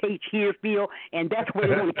 touch, taste, hear, feel, and that's where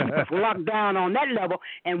they want to keep us locked down on that level.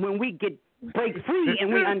 And when we break free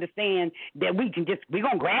and we understand that we're going to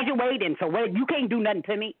graduate, and so you can't do nothing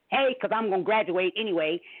to me, hey, because I'm going to graduate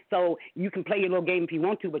anyway, so you can play your little game if you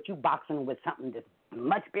want to, but you boxing with something that's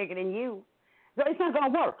much bigger than you. So it's not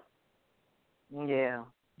going to work. Yeah.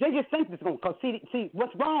 They just think it's going to, because see,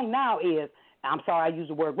 what's wrong now is, I'm sorry I use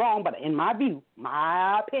the word wrong, but in my view,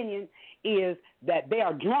 my opinion is that they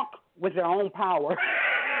are drunk with their own power.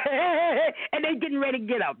 And they getting ready to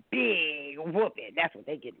get a big whooping. That's what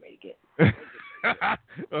they getting ready to get.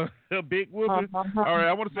 A big whooping. All right,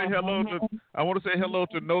 I want to say hello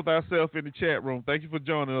to Know Thyself in the chat room. Thank you for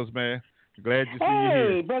joining us, man. Glad you see you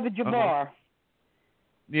here. Hey, Brother Jabbar.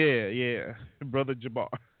 Yeah, Brother Jabbar.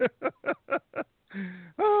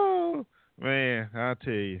 Oh man, I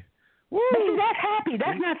tell you. Woo. But see, that's happy.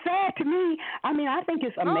 That's not sad to me. I mean, I think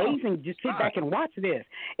it's amazing. Just sit back and watch this.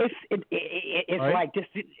 It's like just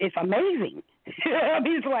it's amazing. I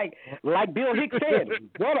mean, it's like Bill Hicks said,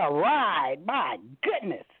 what a ride! My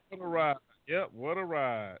goodness. What a ride. Yep, what a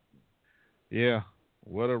ride. Yeah,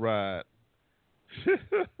 what a ride.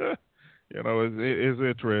 It's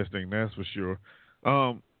interesting. That's for sure.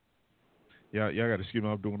 Y'all got to excuse me.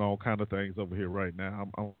 I'm doing all kind of things over here right now.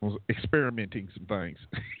 I'm experimenting some things.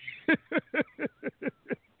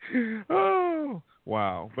 Oh,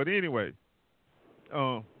 wow. But anyway,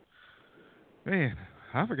 man,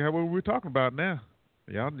 I forgot what we were talking about now.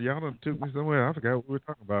 Y'all done took me somewhere. I forgot what we were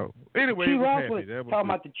talking about. Anyway, T. Ross was talking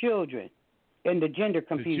about the children and the gender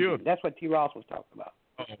confusion. That's what T. Ross was talking about.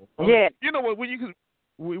 Oh, yeah. You know what? When you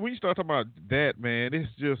start talking about that, man,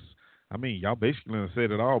 it's just, I mean, y'all basically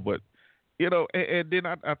said it all. But and then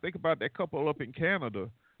I think about that couple up in Canada.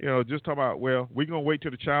 Just talking about, well, we're going to wait till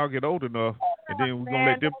the child get old enough, and then we're going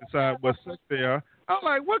to let them decide what sex they are. I'm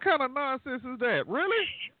like, what kind of nonsense is that? Really?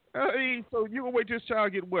 I mean, so you're going to wait till this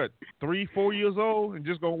child get, 3-4 years old, and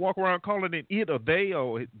just going to walk around calling it or they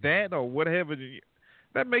or that or whatever?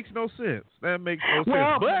 That makes no sense. That makes no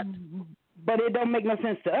sense. But it don't make no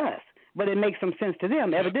sense to us. But it makes some sense to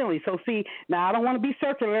them, evidently. So, see, now I don't want to be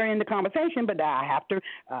circular in the conversation, but I have to,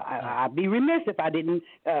 I'd be remiss if I didn't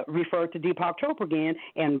refer to Deepak Chopra again.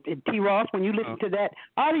 And T. Ross, when you listen to that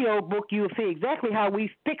audio book, you'll see exactly how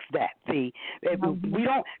we fix that. See,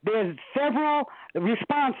 there's several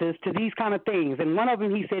responses to these kind of things. And one of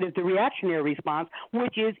them, he said, is the reactionary response,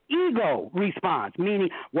 which is ego response, meaning,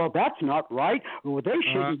 well, that's not right. Well, they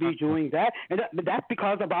shouldn't be doing that. And that's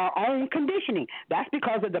because of our own conditioning. That's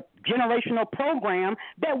because of the generational program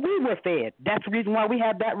that we were fed. That's the reason why we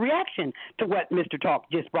have that reaction to what Mr. Talk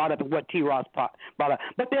just brought up and what T. Ross brought up.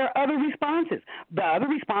 But there are other responses. The other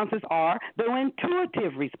responses are the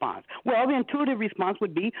intuitive response. Well, the intuitive response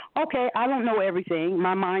would be, okay, I don't know everything.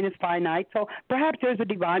 My mind is finite, so perhaps there's a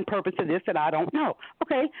divine purpose to this that I don't know.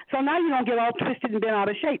 Okay, so now you don't get all twisted and bent out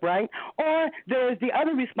of shape, right? Or there's the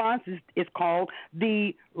other response is called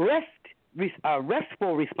the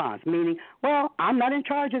restful response, meaning, well, I'm not in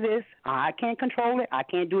charge of this. I can't control it. I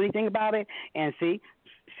can't do anything about it. And see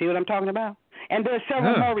what I'm talking about? And there's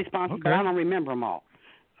several more responses, but I don't remember them all.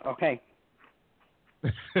 Okay.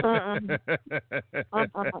 Okay.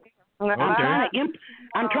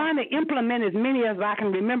 I'm trying to implement as many as I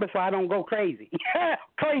can remember so I don't go crazy.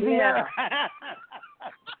 Crazy. Yeah.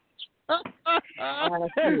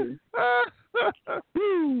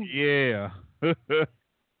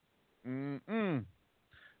 Mm-mm.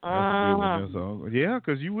 Yeah,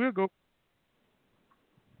 because you will go.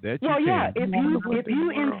 That you Well, can. yeah. If you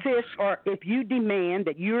World. insist or if you demand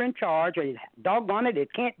that you're in charge, or doggone it,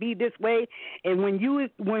 it can't be this way. And when you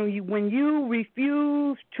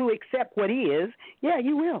refuse to accept what is, yeah,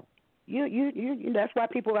 you will. You. That's why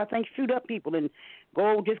people, I think, shoot up people and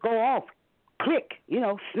just go off, click,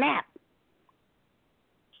 snap.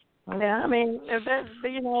 Yeah, I mean, if that's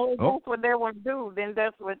if that's what they want to do, then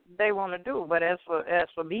that's what they want to do. But as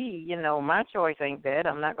for me, my choice ain't that.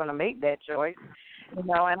 I'm not going to make that choice. And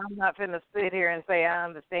I'm not going to sit here and say I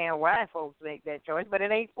understand why folks make that choice, but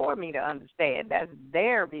it ain't for me to understand. That's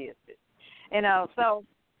their business. So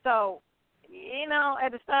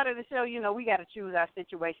at the start of the show, we got to choose our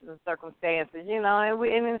situations and circumstances, and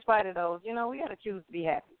in spite of those, we got to choose to be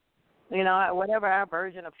happy. Whatever our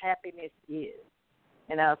version of happiness is.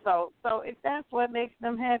 So if that's what makes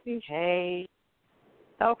them happy, hey,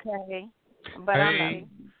 okay. But hey.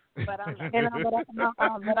 I'm not.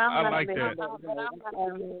 I like that.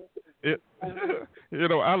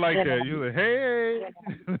 I like that. You say, hey.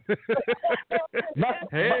 But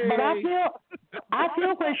I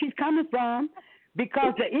feel where she's coming from,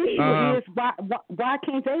 because the issue is why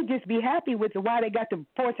can't they just be happy with it? Why they got to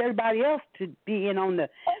force everybody else to be in on the?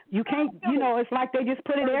 You can't. It's like they just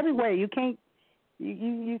put it everywhere. You can't.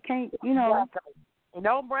 You can't.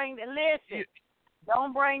 Don't bring the listen.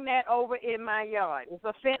 Don't bring that over in my yard. It's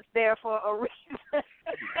a fence there for a reason.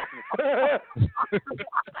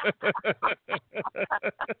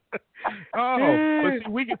 But see,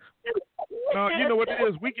 we can. You know what it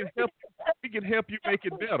is? We can help. We can help you make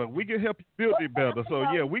it better. We can help you build it better. So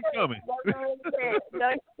yeah, we coming.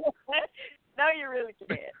 No, you really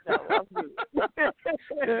can't. No, I'm good.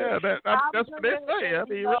 Yeah, that's what they say. I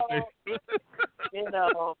mean, really.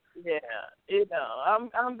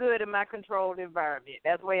 I'm good in my controlled environment.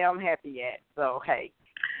 That's where I'm happy at. So hey,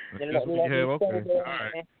 okay. All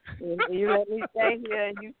right. You let me stay here,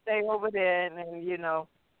 and you stay over there, and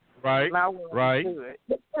Right. my world Right. is good.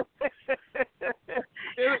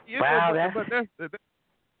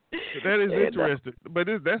 That is interesting, but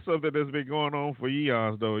that's something that's been going on for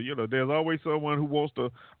eons, though. There's always someone who wants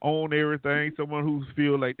to own everything, someone who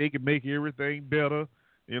feels like they can make everything better,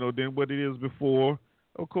 than what it is before.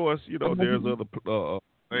 Of course, there's other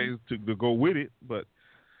things to go with it, but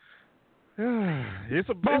it's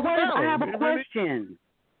a. But wait, I have a question.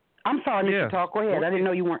 I'm sorry, Mr. Yes. Talk. Go ahead. I didn't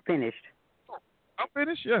know you weren't finished. I'm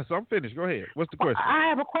finished. Yes, I'm finished. Go ahead. What's the question? I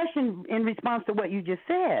have a question in response to what you just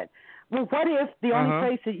said. Well, what if the only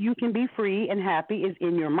place that you can be free and happy is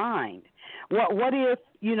in your mind? What if,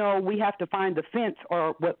 we have to find the fence,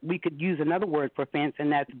 or what we could use another word for fence,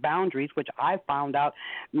 and that's boundaries, which I found out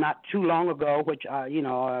not too long ago, which, I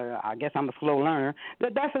guess I'm a slow learner,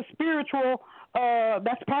 that's a spiritual,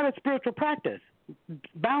 that's part of spiritual practice,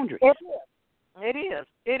 boundaries. It is.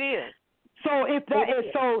 So if that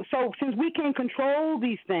is so since we can control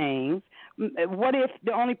these things, what if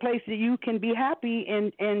the only place that you can be happy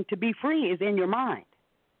and to be free is in your mind?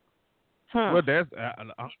 Well, that's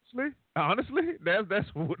honestly,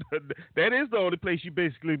 that is the only place you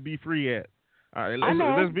basically be free at. All right,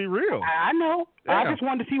 let's be real. I know. Yeah. I just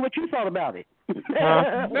wanted to see what you thought about it. Because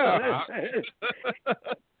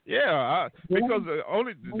that's the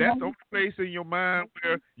only place in your mind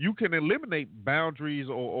where you can eliminate boundaries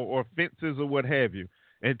or fences or what have you,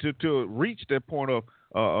 and to reach that point of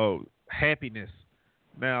happiness.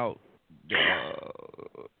 Now,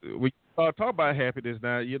 we talk about happiness.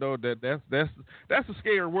 Now, that's a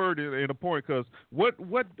scary word in a point, because what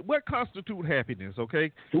constitutes happiness?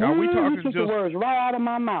 Okay, are we talking just the words right out of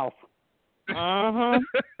my mouth? It's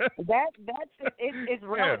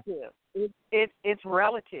relative. It's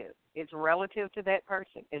relative. It's relative to that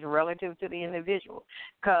person. It's relative to the individual.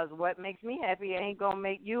 Because what makes me happy ain't gonna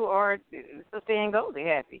make you or Sister Ngozi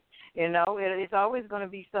happy. It's always gonna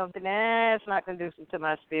be something that's not conducive to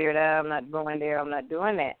my spirit. I'm not going there. I'm not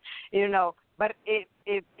doing that. But it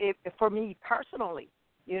for me personally,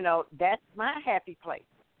 that's my happy place.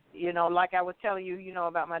 Like I was telling you,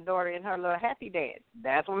 about my daughter and her little happy dance.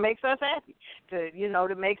 That's what makes us happy.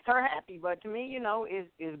 That makes her happy. But to me, is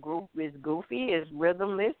goofy, is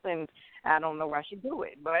rhythmless, and I don't know why she do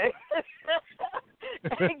it. But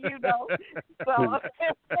so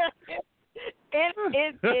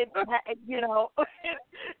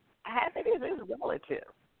happiness is relative.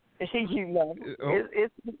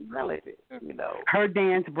 It's relative. Her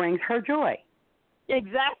dance brings her joy.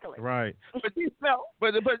 Exactly. Right. But you know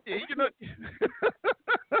but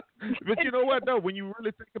you know what though, when you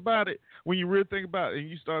really think about it, and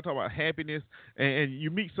you start talking about happiness, and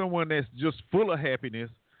you meet someone that's just full of happiness,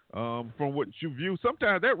 from what you view,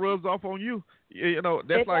 sometimes that rubs off on you.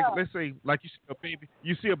 That's like, let's say, like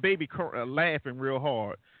you see a baby laughing real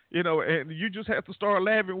hard. You know, and you just have to start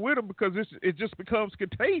laughing with them because it just becomes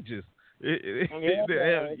contagious. You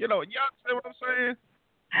know, you understand what I'm saying?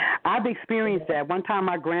 I've experienced that. One time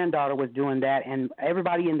my granddaughter was doing that, and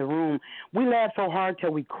everybody in the room, we laughed so hard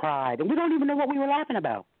till we cried, and we don't even know what we were laughing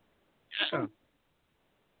about.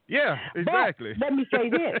 Yeah, exactly. But let me say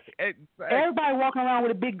this. Exactly. Everybody walking around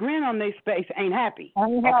with a big grin on their face ain't happy.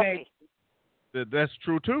 Okay. That's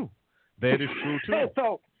true, too. That is true, too.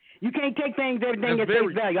 So you can't take everything at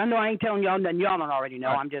face value. I know I ain't telling y'all nothing y'all don't already know.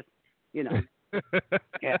 I'm just, you know.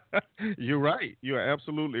 Yeah. You're right. You're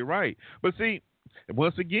absolutely right. But see,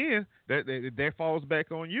 once again, that falls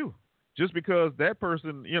back on you. Just because that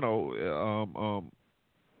person, you know,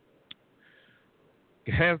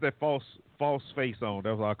 has that false face on.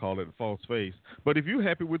 That's what I call it, a false face. But if you're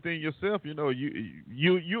happy within yourself, you know,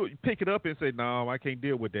 you pick it up and say, no, I can't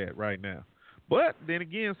deal with that right now. But then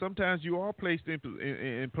again, sometimes you are placed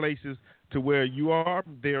in places to where you are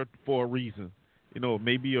there for a reason. You know,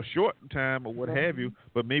 maybe a short time or what have you,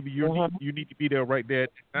 but maybe you need to be there right there at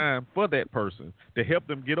the time for that person to help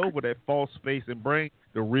them get over that false face and bring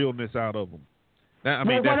the realness out of them. Now, I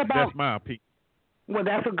mean, that's my opinion. Well,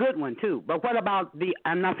 that's a good one, too. But what about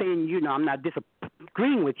I'm not saying, you know, I'm not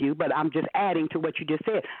disagreeing with you, but I'm just adding to what you just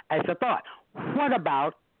said as a thought. What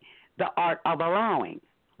about the art of allowing?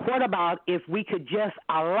 What about if we could just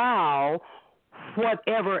allow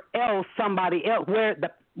whatever else somebody else,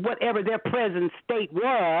 whatever their present state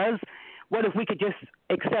was, what if we could just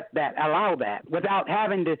accept that, allow that, without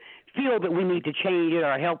having to feel that we need to change it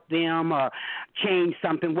or help them or change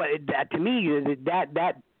something? To me,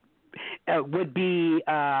 that would be,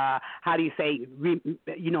 how do you say,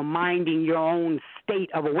 minding your own state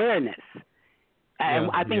of awareness. And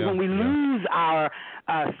I think when we lose our,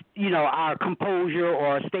 our composure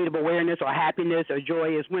or state of awareness or happiness or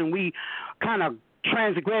joy is when we kind of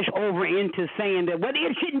transgress over into saying that, well,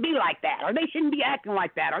 it shouldn't be like that, or they shouldn't be acting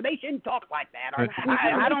like that, or they shouldn't talk like that, or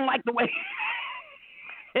I don't like the way.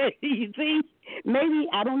 You see, maybe,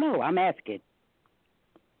 I don't know. I'm asking.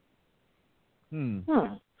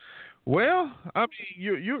 Well, I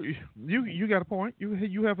mean, you got a point.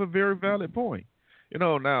 You have a very valid point. You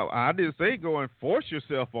know, now I didn't say go and force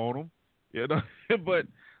yourself on them, you know, but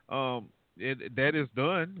that is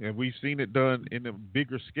done, and we've seen it done in a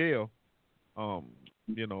bigger scale,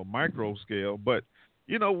 micro scale. But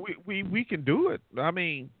you know, we can do it. I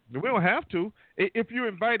mean, we don't have to. If you're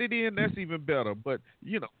invited in, that's even better. But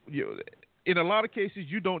you know, in a lot of cases,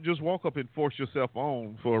 you don't just walk up and force yourself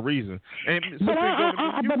on for a reason. And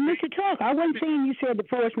but Mr. Talk, I wasn't saying you said to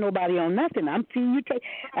force nobody on nothing. I'm saying you take.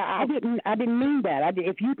 I didn't mean that.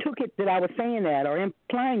 If you took it that I was saying that or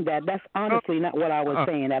implying that, that's honestly not what I was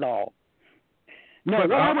saying at all. No,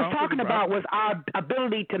 what I was talking about was our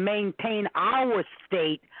ability to maintain our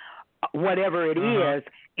state, whatever it is.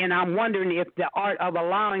 And I'm wondering if the art of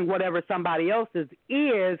allowing whatever somebody else's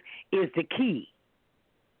is the key.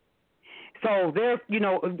 So there, you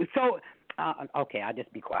know, okay, I'll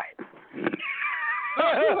just be quiet.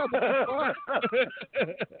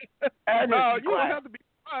 No, you don't have to be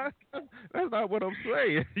quiet. That's not what I'm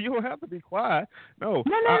saying. You don't have to be quiet. No.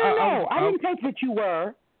 No. I didn't think that you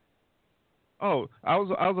were. Oh, I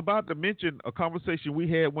was about to mention a conversation we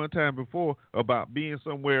had one time before about being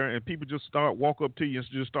somewhere and people just walk up to you and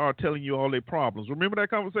just start telling you all their problems. Remember that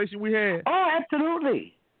conversation we had? Oh,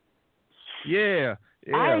 absolutely. Yeah.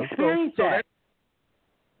 I experienced that.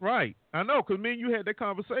 Right. I know, because me and you had that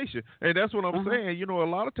conversation. And that's what I'm saying. You know, a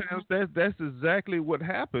lot of times that's exactly what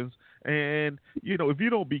happens. And, you know, if you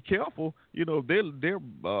don't be careful, you know, their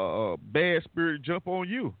bad spirit jump on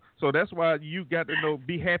you. So that's why you got to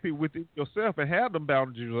be happy with it yourself and have them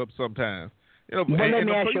boundaries up sometimes. You know, let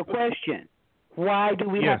me ask you a question. Why do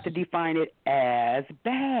we have to define it as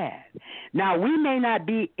bad? Now, we may not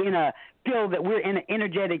be feel that we're in an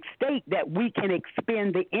energetic state that we can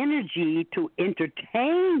expend the energy to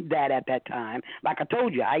entertain that at that time. Like I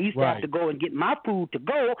told you, I used to have to go and get my food to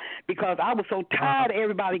go because I was so tired of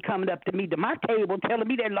everybody coming up to me to my table telling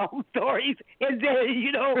me their long stories. And then,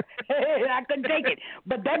 you know, I couldn't take it.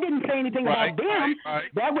 But that didn't say anything about them.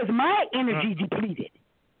 That was my energy depleted.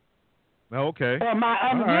 Okay. Or my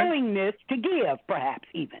unwillingness to give, perhaps,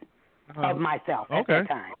 even, of myself at that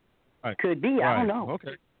time. Could be. I don't know.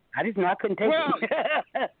 Okay. I just know I couldn't take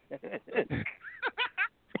it.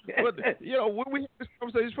 But, you know, when we had this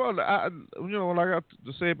conversation, you know, like I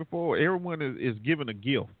said before, everyone is given a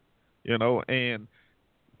gift, you know, and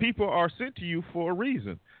people are sent to you for a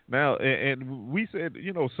reason. Now, and we said,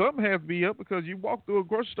 you know, some have to be up because you walk through a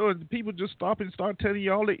grocery store and people just stop and start telling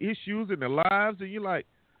you all the issues in their lives, and you're like,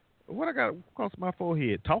 what I got across my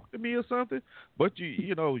forehead? Talk to me or something? But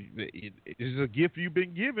it's a gift you've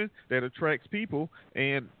been given that attracts people,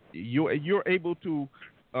 and you're able to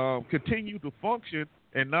continue to function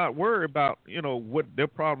and not worry about what their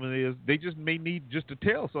problem is. They just may need just to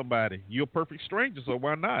tell somebody. You're a perfect stranger, so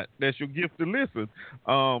why not? That's your gift to listen.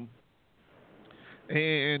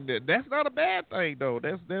 And that's not a bad thing, though.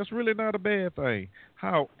 That's really not a bad thing.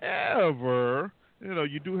 However,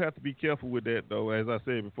 you do have to be careful with that, though, as I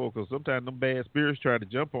said before, because sometimes them bad spirits try to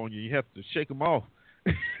jump on you. You have to shake them off.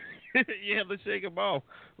 You have to shake them off.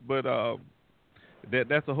 But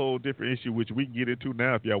that's a whole different issue, which we can get into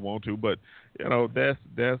now if y'all want to. But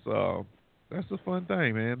that's a fun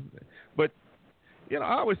thing, man. But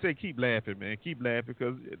I always say keep laughing, man. Keep laughing,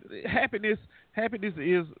 because happiness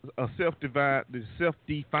is a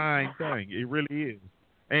self-defined thing. It really is.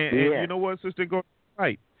 And you know what, Sister, go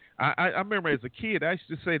right. I remember as a kid, I used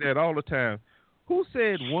to say that all the time. Who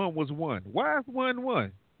said one was one? Why is one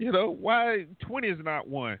one? Why 20 is not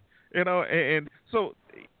one? And so,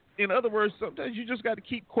 in other words, sometimes you just got to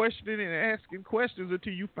keep questioning and asking questions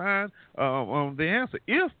until you find the answer.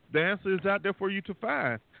 If the answer is out there for you to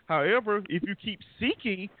find. However, if you keep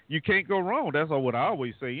seeking, you can't go wrong. That's what I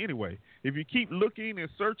always say anyway. If you keep looking and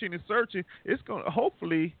searching, it's going to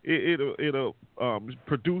hopefully it'll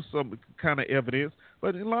produce some kind of evidence.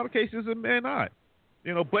 But in a lot of cases, it may not.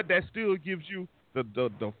 But that still gives you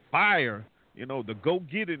the fire, the go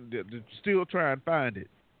get it, to still try and find it.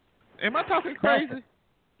 Am I talking crazy?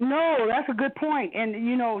 No, that's a good point. And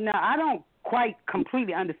now I don't quite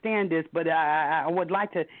completely understand this, but I would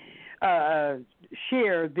like to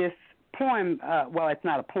share this poem. Well, it's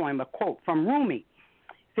not a poem, a quote from Rumi.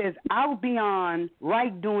 It says, "Out beyond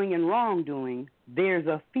right doing and wrongdoing, there's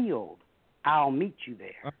a field. I'll meet you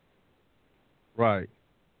there." Right.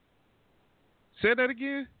 Say that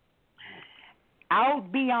again.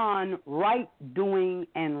 Out beyond right doing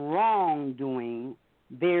and wrongdoing,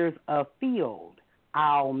 there's a field.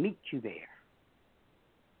 I'll meet you there.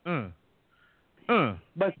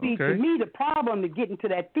 But see, okay. To me, the problem to getting to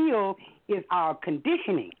that field is our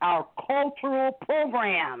conditioning, our cultural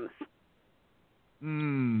programs.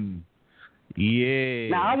 Yeah.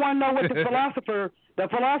 Now, I want to know what I want the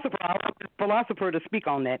philosopher to speak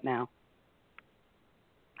on that now.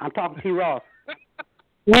 I'm talking to T. Ross.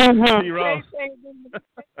 T. Ross.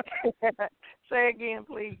 Say again,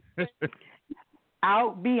 please.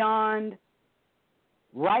 Out beyond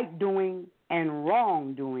right doing and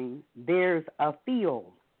wrongdoing, there's a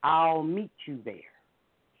field. I'll meet you there.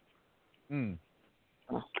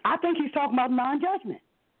 I think he's talking about non-judgment.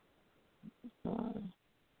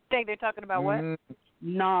 Think they're talking about what?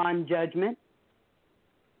 Non-judgment.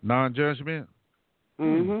 Non-judgment?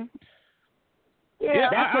 Mm-hmm. Yeah,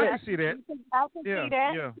 I can see that. I can see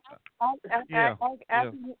that.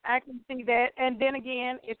 I can see that. And then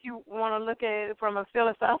again, if you want to look at it from a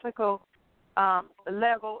philosophical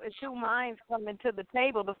level, two minds coming to the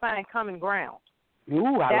table to find common ground.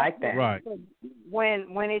 Ooh, I like that. Right.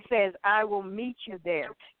 When it says, "I will meet you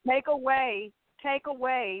there," take away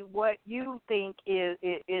what you think is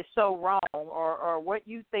so wrong or what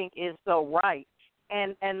you think is so right,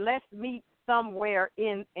 and let's meet somewhere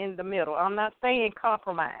in the middle. I'm not saying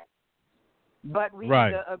compromise, but we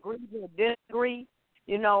either agree or disagree,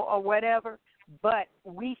 or whatever. But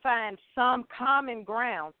we find some common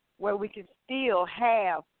ground where we can still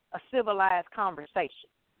have a civilized conversation.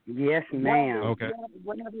 Yes, ma'am. Okay.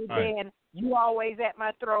 Whenever then you always at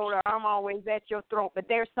my throat or I'm always at your throat, but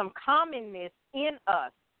there's some commonness in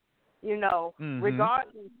us,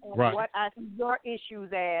 regardless of what I see your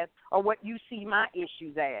issues as or what you see my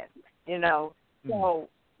issues as, So,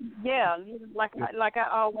 yeah, like I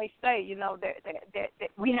always say, that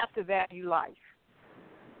we have to value life.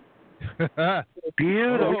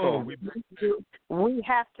 Beautiful. We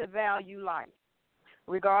have to value life,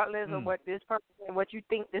 regardless of what this person, what you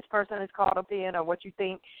think this person is caught up in, or what you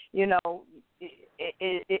think, it's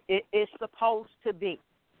supposed to be.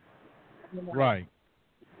 Right.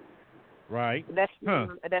 That's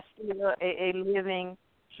still a living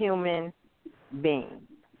human being.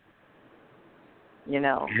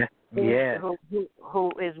 Yeah.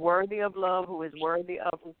 Who is worthy of love, who is worthy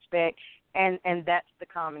of respect, and that's the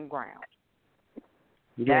common ground.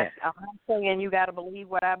 Yes. I'm not saying you got to believe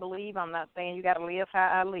what I believe. I'm not saying you got to live how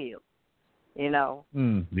I live.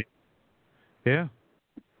 Yeah.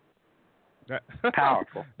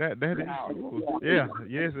 Powerful. That is cool. Yeah.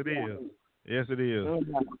 Yes, it is. Yes, it is.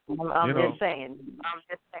 I'm just saying.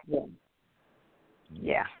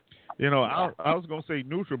 Yeah. I was gonna say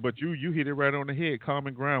neutral, but you hit it right on the head.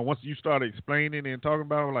 Common ground. Once you started explaining and talking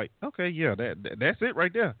about, it, like, okay, yeah, that's it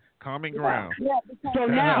right there. Common ground. Yeah, because So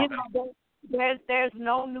now, there's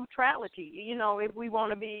no neutrality. If we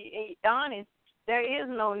want to be honest, there is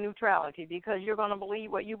no neutrality because you're going to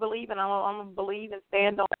believe what you believe, and I'm going to believe and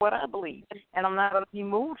stand on what I believe, and I'm not going to be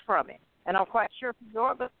moved from it. And I'm quite sure for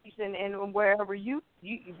your beliefs and wherever you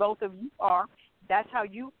both of you are, that's how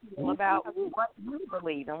you feel about what you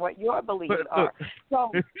believe and what your beliefs are.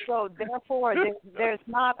 So therefore, there's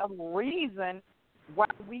not a reason why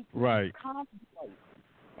we can't contemplate.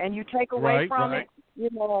 And you take away from it,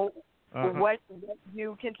 what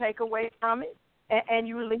you can take away from it, and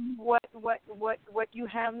you leave what you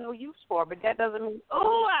have no use for. But that doesn't mean,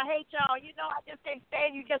 I hate y'all. I just can't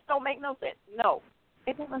stand you. Just don't make no sense. No,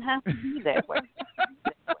 it doesn't have to be that way.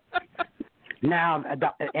 Now,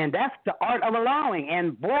 and that's the art of allowing.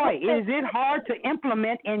 And boy, is it hard to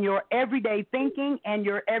implement in your everyday thinking and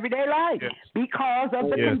your everyday life because of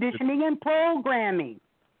the conditioning and programming.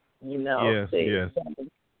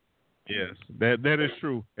 Yes, that is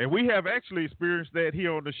true, and we have actually experienced that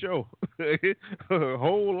here on the show a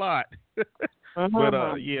whole lot. But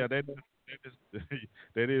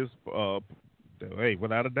that is hey,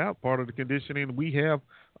 without a doubt, part of the conditioning we have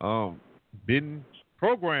been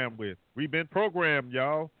programmed with. We've been programmed,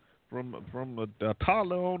 y'all, from a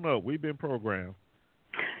toddler on up. We've been programmed.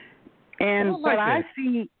 And what I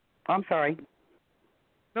see, I'm sorry.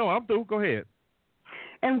 No, I'm through. Go ahead.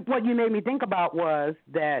 And what you made me think about was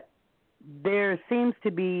that there seems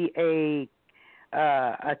to be a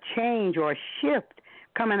change or a shift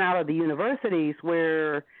coming out of the universities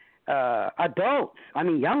where adults,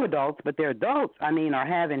 young adults, but they're adults, are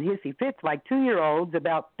having hissy fits like 2-year-olds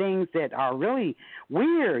about things that are really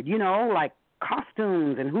weird, like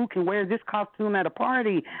costumes and who can wear this costume at a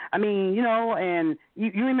party. And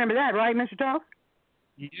you remember that, right, Mr. Toth?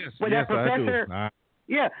 Yes, that professor, I do.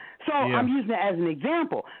 Yeah. So I'm using it as an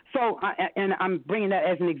example. So and I'm bringing that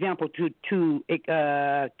as an example to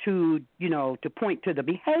point to the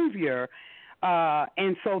behavior,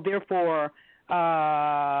 and so therefore,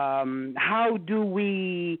 how do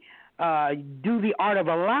we do the art of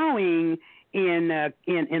allowing in a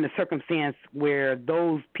circumstance where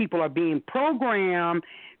those people are being programmed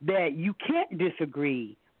that you can't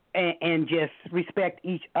disagree and just respect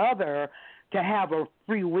each other to have a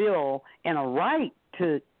free will and a right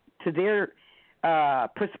to their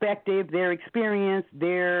perspective, their experience,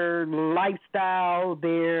 their lifestyle,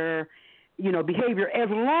 their behavior, as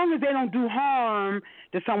long as they don't do harm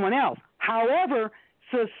to someone else. However,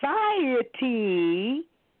 society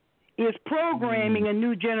is programming a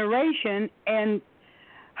new generation, and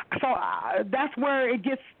so that's where it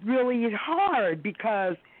gets really hard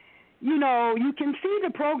because you can see the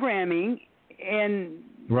programming and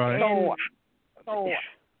right. So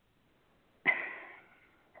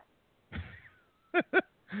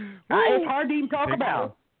it's hard to even talk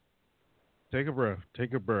about. Take a breath.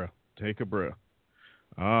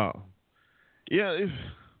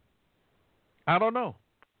 I don't know.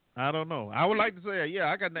 I would like to say,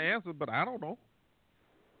 I got the answer, but I don't know.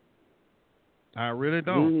 I really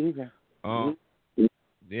don't.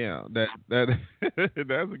 Yeah, that that's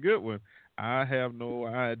a good one. I have no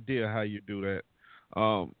idea how you do that.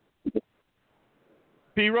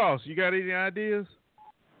 P. Ross, you got any ideas?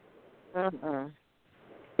 Well,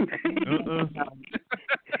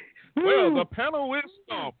 the panel is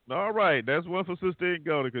stumped. All right, that's one for Sister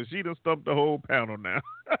Ngoda because she done stumped the whole panel now.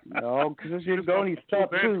 No, because Sister Ngoda's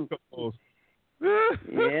stumped too.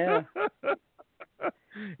 Yeah.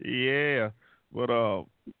 Yeah, but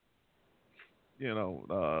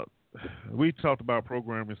we talked about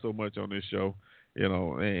programming so much on this show,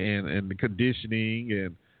 and the conditioning,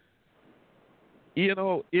 and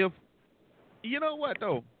if you know what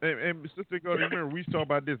though, and Sister Ngoda, remember we talked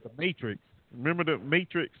about this, the Matrix. Remember the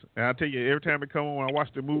Matrix? And I tell you, every time it come on, I watch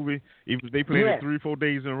the movie. Even if they play it 3 or 4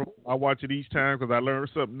 days in a row, I watch it each time because I learn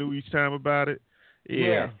something new each time about it.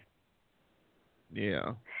 Yeah.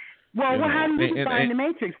 Well, how do you define the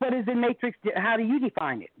Matrix? What is the Matrix? How do you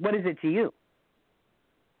define it? What is it to you?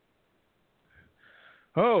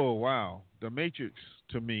 Oh, wow. The Matrix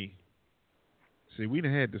to me. See, we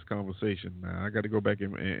done had this conversation now. I got to go back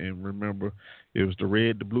and remember. It was the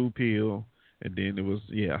red, the blue pill, and then it was,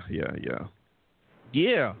 Yeah.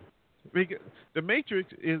 Because the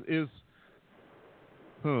Matrix is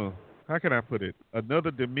how can I put it?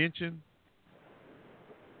 Another dimension.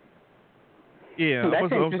 Yeah,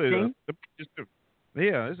 that's interesting.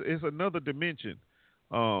 It's another dimension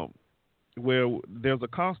where there's a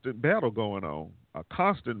constant battle going on,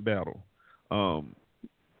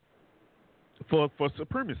 for for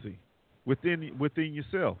supremacy within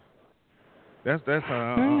yourself. That's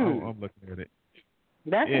how I'm looking at it.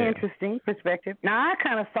 That's an interesting perspective. Now, I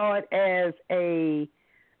kind of saw it as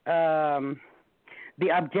the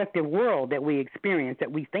objective world that we experience,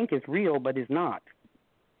 that we think is real but is not.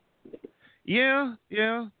 Yeah.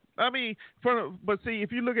 I mean, but see,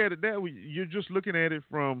 if you look at it that way, you're just looking at it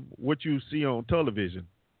from what you see on television,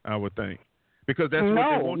 I would think. Because that's what they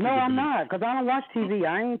want you to I'm believe. not, because I don't watch TV.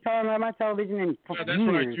 I ain't talking about my television in That's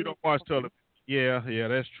years. right, you don't watch television. Yeah,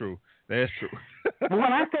 that's true. That's true. But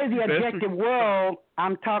when I say the objective world,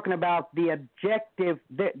 I'm talking about the objective.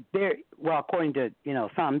 Well, according to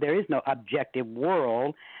some, there is no objective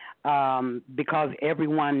world because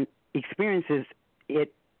everyone experiences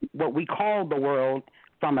it, what we call the world,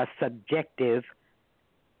 from a subjective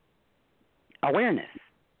awareness,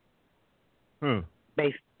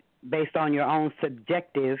 based on your own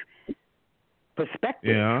subjective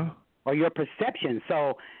perspective or your perception.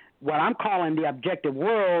 So what I'm calling the objective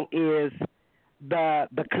world is the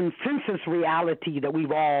consensus reality that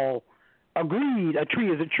we've all agreed: a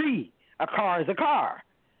tree is a tree, a car is a car.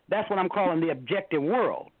 That's what I'm calling the objective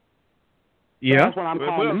world. Yeah, so that's what I'm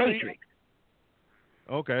calling the matrix.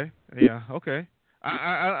 Okay. Yeah. Okay.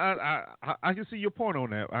 I can see your point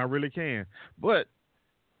on that. I really can. But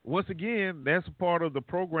once again, that's a part of the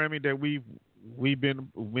programming that we've been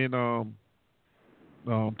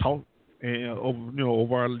taught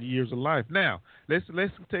over our years of life. Now, let's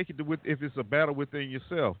take it to if it's a battle within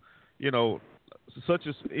yourself. Such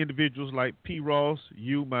as individuals like P. Ross,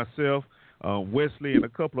 you, myself, Wesley, and a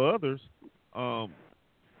couple of others.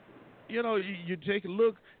 You take a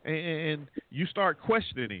look and you start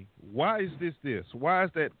questioning, why is this? Why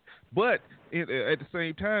is that? But at the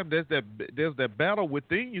same time, there's that battle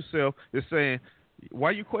within yourself that's saying, why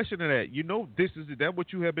are you questioning that? This is that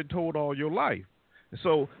what you have been told all your life.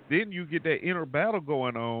 So then you get that inner battle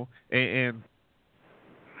going on, and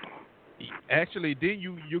actually then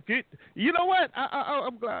you get, what?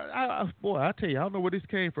 I'm glad. Boy, I tell you, I don't know where this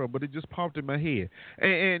came from, but it just popped in my head.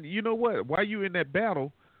 And you know what? While you in that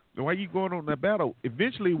battle, while you going on that battle,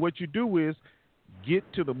 eventually what you do is get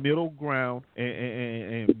to the middle ground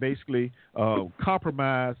and basically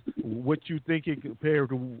compromise what you think it compared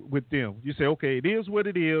to with them. You say, okay, it is what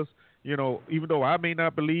it is. Even though I may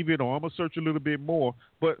not believe it, or I'm gonna search a little bit more,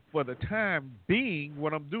 but for the time being,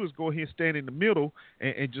 what I'm gonna do is go ahead and stand in the middle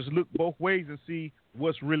and just look both ways and see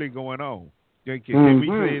what's really going on. Can we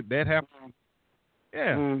say that happened?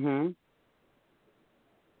 Yeah. Mm-hmm.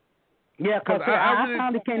 Yeah, because I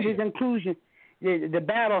finally came to the conclusion the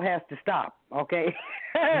battle has to stop, okay?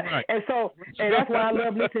 Right. and that's why I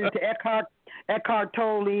love listening to Eckhart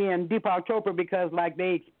Tolle and Deepak Chopra, because like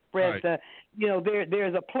they express,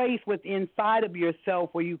 there's a place inside of yourself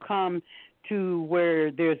where you come to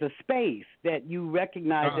where there's a space that you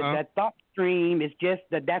recognize that thought stream is just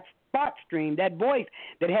that's thought stream, that voice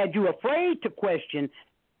that had you afraid to question.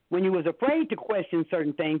 When you was afraid to question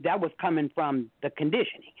certain things, that was coming from the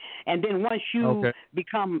conditioning. And then once you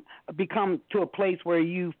become to a place where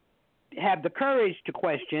you have the courage to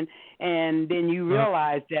question, and then you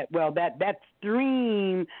realize that that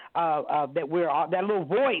stream that little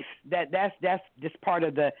voice that's just part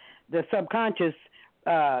of the subconscious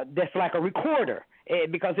that's like a recorder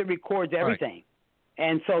because it records everything. Right.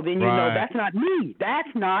 And so then you know that's not me. That's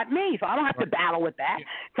not me. So I don't have to battle with that.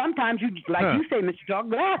 Sometimes you, like you say, Mr. Talk,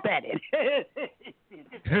 laugh at it.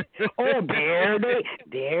 Oh, there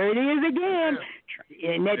it is again.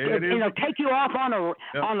 And that take you off on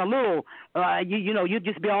a little. You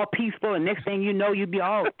just be all peaceful, and next thing you know, you be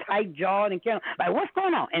all tight jawed and like, what's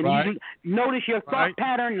going on? And you notice your thought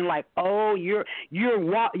pattern, and like, oh, you're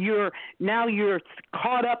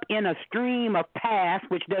caught up in a stream of past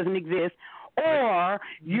which doesn't exist. Or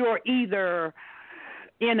you're either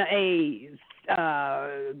in a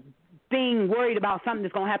thing worried about something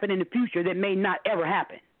that's going to happen in the future that may not ever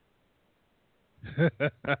happen.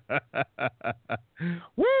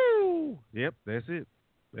 Woo! Yep, that's it.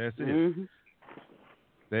 That's it. Mm-hmm.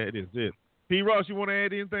 That is it. P. Ross, you want to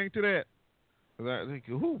add anything to that? Because I think,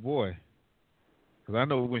 oh boy, because I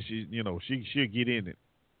know when she'll get in it.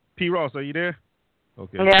 P. Ross, are you there?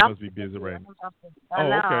 Okay, yeah. She must be busy right now.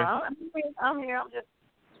 Okay. I'm here.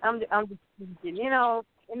 I'm just thinking,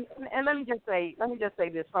 and let me just say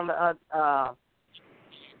this from the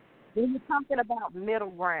when you're talking about middle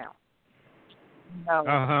ground,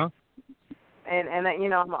 and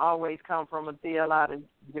I'm always come from a theological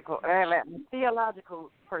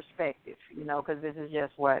perspective, because this is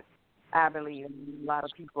just what I believe. A lot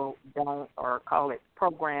of people don't, or call it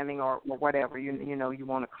programming or whatever you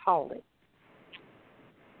want to call it.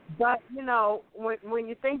 But when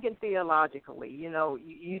you're thinking theologically,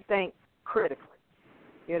 you think critically.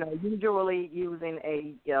 Usually using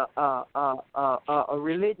a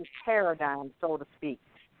religious paradigm, so to speak,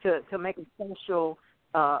 to make a social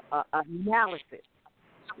analysis.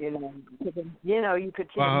 You could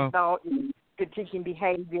critique thought, you could critiquing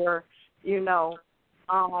behavior.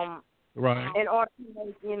 Right. In order to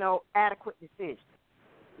make adequate decisions.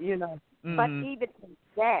 Mm-hmm. But even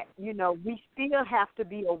that, we still have to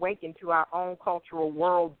be awakened to our own cultural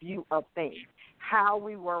worldview of things, how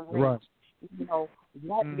we were raised,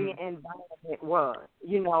 what the environment was,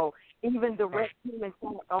 even direct human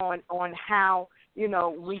thought on how,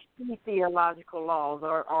 we see theological laws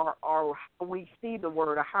or how we see the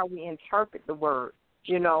word or how we interpret the word,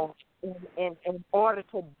 in order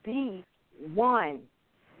to be one,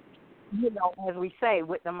 as we say,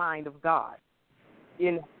 with the mind of God,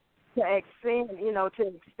 to extend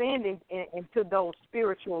into those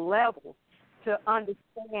spiritual levels, to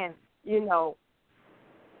understand,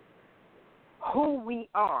 who we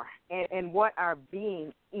are and what our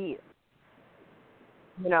being is,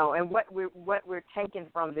 and what we're taking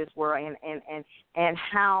from this world, and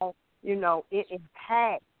how it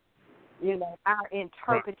impacts our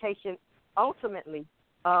interpretation ultimately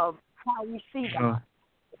of how we see God.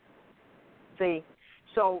 See,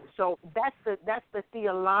 so that's the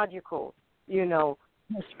theological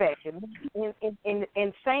perspective.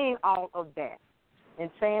 In saying all of that,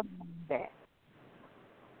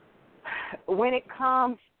 when it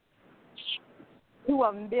comes to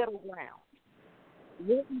a middle ground,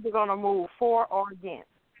 we're either going to move for or against,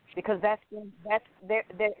 because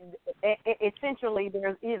essentially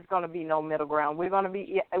there is going to be no middle ground. We're going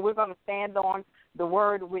to stand on the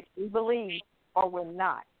word which we believe, or we're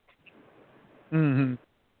not. Mm-hmm.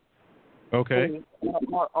 Okay.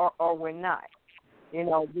 Or we're not.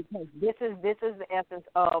 Because this is the essence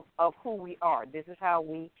of who we are. This is how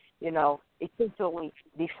we, essentially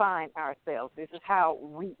define ourselves. This is how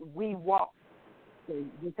we walk.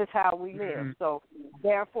 This is how we live. Mm-hmm. So,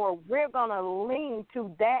 therefore, we're going to lean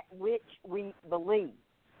to that which we believe.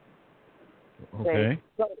 Okay.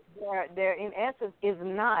 So there, in essence, is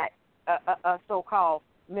not a so-called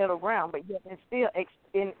middle ground, but yet it's still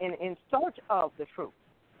in search of the truth.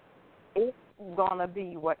 It's going to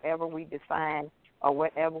be whatever we define or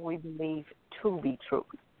whatever we believe to be true,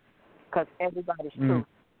 because everybody's truth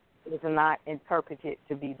is not interpreted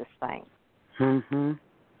to be the same. Mm-hmm.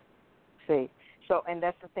 See, so, and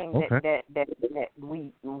that's the thing that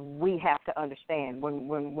we have to understand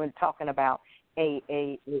when talking about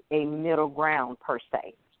a middle ground per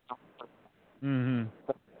se. Mm-hmm.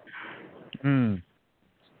 Mm.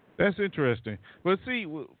 That's interesting. But see,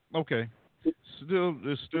 okay, still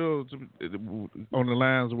on the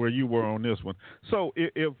lines where you were on this one. So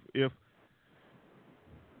if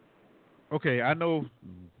okay, I know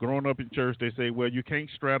growing up in church they say, well, you can't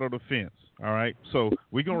straddle the fence. All right, so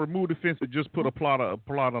we're gonna remove the fence and just put a plot of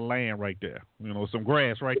land right there. Some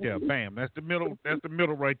grass right there. Bam. That's the middle. That's the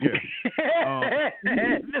middle right there.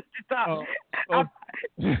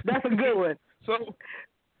 That's a good one.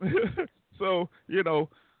 So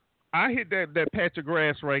I hit that patch of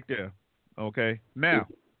grass right there. Okay. Now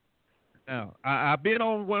I've been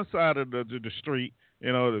on one side of the street,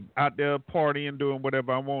 out there partying, doing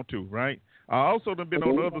whatever I want to, right? I also have been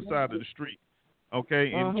on the other side of the street,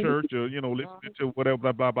 okay, in church or listening to whatever,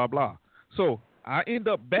 blah blah blah blah. So I end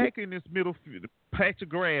up back in this middle patch of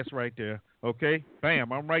grass right there. Okay,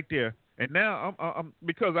 bam, I'm right there. And now I'm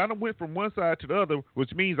because I done went from one side to the other,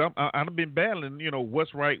 which means I've been battling,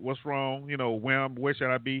 what's right, what's wrong, where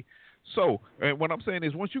should I be. So, and what I'm saying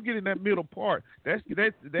is, once you get in that middle part, that's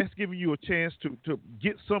giving you a chance to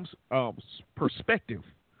get some perspective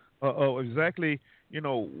of exactly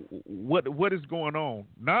what is going on,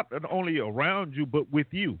 not only around you but with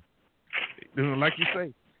you. Like you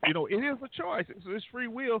say, it is a choice. It's free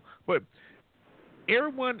will, but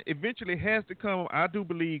everyone eventually has to come. I do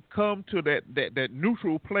believe come to that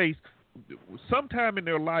neutral place sometime in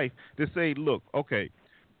their life to say, look, okay,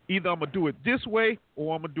 either I'm gonna do it this way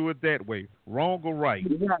or I'm gonna do it that way, wrong or right.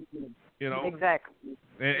 Exactly. Exactly.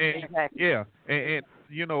 And exactly. Yeah, and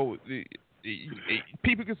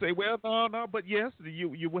people can say, well, no, but yes,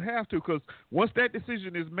 you will have to, because once that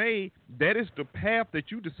decision is made, that is the path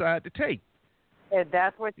that you decide to take. And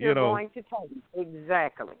that's what you're going to take.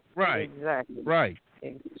 Exactly. Right. Exactly. Right.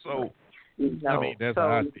 Exactly. So, I mean, that's how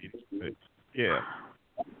I see it. Yeah.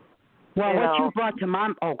 Well, what you brought to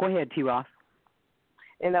my go ahead, T. Ross.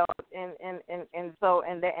 And so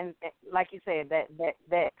like you said,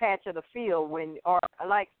 that patch of the field, or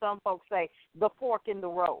like some folks say, the fork in the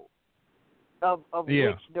road. of Yeah.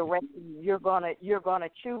 which direction you're gonna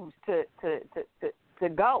choose to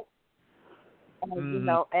go. And, you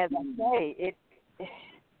know, as I say,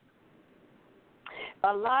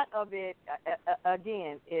 a lot of it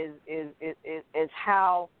again is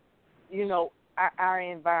how, you know, our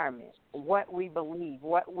environment, what we believe,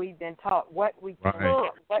 what we've been taught, what we took,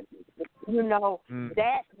 what, you know,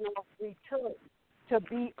 that's what we took to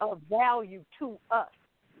be of value to us.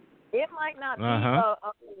 It might not be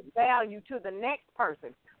of value to the next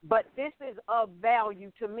person, but this is of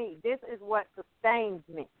value to me. This is what sustains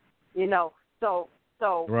me, you know. So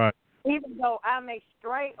right. Even though I may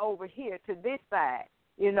stray over here to this side,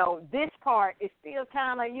 you know, this part is still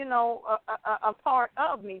kind of, you know, a part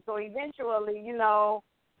of me. So eventually, you know,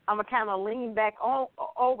 I'm going to kind of lean back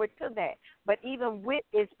over to that. But even with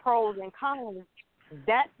its pros and cons,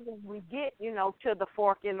 that's when we get, you know, to the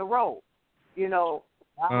fork in the road. You know,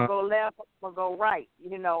 I'm going to go left, I'm going to go right,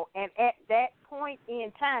 you know. And at that point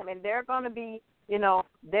in time, and there are going to be, you know,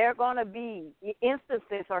 there are going to be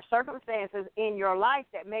instances or circumstances in your life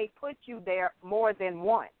that may put you there more than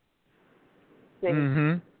once.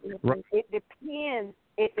 Right. It depends.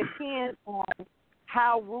 It depends on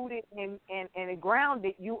how rooted and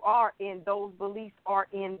grounded you are in those beliefs or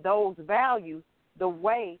in those values, the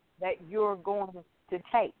way that you're going to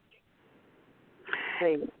take.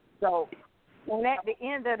 See, so, and at the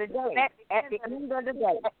end of the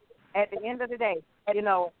day, you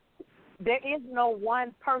know, there is no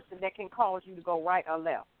one person that can cause you to go right or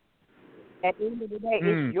left. At the end of the day,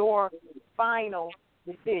 it's your final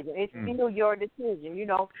decision. It's still your decision. You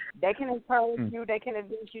know, they can encourage you, they can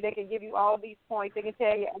advise you, they can give you all these points. They can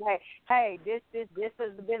tell you, hey, this is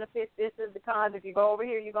the benefits, this is the cons. If you go over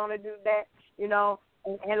here, you're going to do that. You know,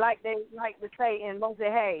 and like they like to say, and most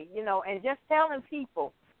say, hey, you know, and just telling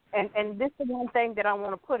people. And this is one thing that I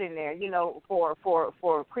want to put in there, you know, for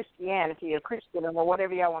Christianity or Christendom or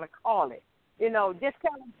whatever y'all want to call it. You know, just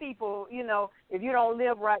telling people, you know, if you don't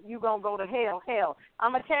live right, you're going to go to hell. Hell,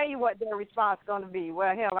 I'm going to tell you what their response is going to be.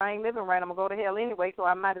 Well, hell, I ain't living right. I'm going to go to hell anyway, so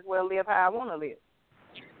I might as well live how I want to live.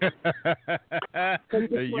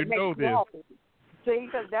 You know this. See,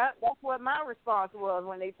 because that's what my response was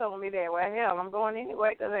when they told me that. Well, hell, I'm going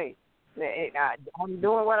anyway because, hey, I'm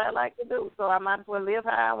doing what I like to do, so I might as well live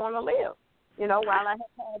how I want to live, you know, while I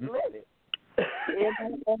have time to live it.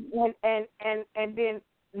 And then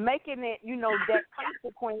making it, you know, that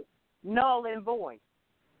consequence null and void,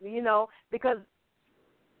 you know, because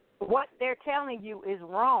what they're telling you is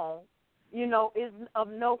wrong, you know, is of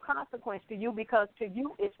no consequence to you because to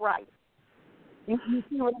you it's right. You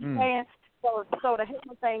see what I'm saying? So the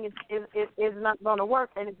hell thing is not going to work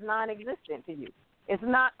and it's non-existent to you. It's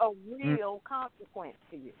not a real consequence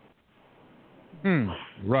to you.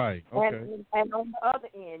 Right. Okay. And on the other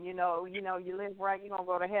end, you know, you live right, you're going to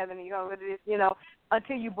go to heaven, and you're going to do this, you know,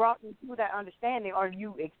 until you brought me through that understanding or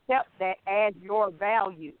you accept that as your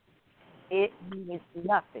value, it means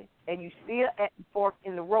nothing. And you still at the fork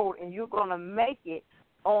in the road, and you're going to make it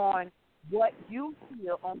on what you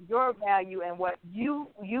feel, on your value, and what you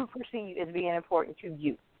perceive as being important to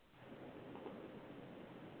you.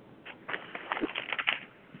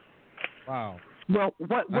 Wow. Well,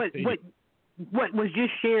 what was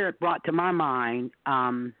just shared brought to my mind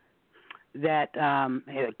that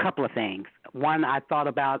a couple of things. One, I thought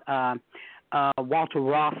about Walter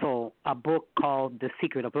Russell, a book called The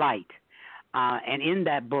Secret of Light, and in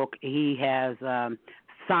that book he has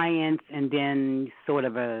science and then sort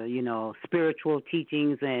of a, you know, spiritual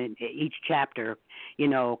teachings, and each chapter, you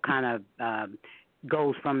know, kind of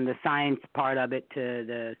goes from the science part of it to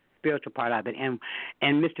the spiritual part of it. And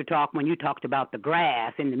Mr. Talk, when you talked about the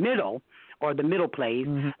grass in the middle or the middle place,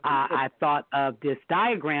 I thought of this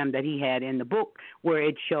diagram that he had in the book where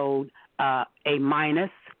it showed a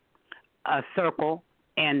minus, a circle,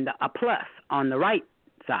 and a plus on the right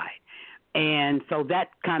side. And so that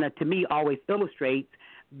kind of, to me, always illustrates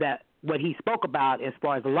that what he spoke about as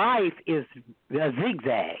far as life is a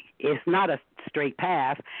zigzag. It's not a straight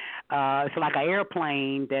path. It's like an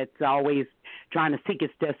airplane that's always trying to seek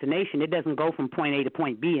its destination. It doesn't go from point A to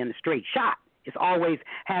point B in a straight shot. It's always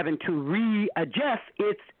having to readjust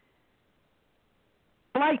its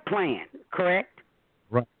flight plan, correct?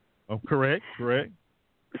 Right. Oh, correct.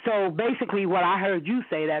 So basically what I heard you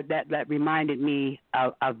say, that reminded me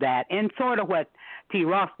of that, and sort of what T.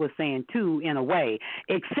 Ross was saying, too, in a way,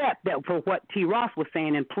 except that for what T. Ross was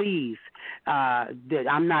saying, and please, that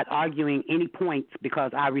I'm not arguing any points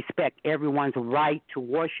because I respect everyone's right to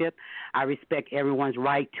worship. I respect everyone's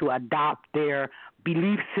right to adopt their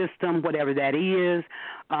belief system, whatever that is.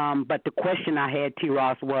 But the question I had, T.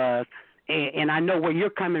 Ross, was, and I know where you're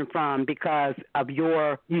coming from because of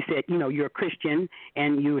you said, you're a Christian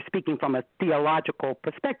and you were speaking from a theological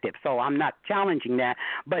perspective. So I'm not challenging that,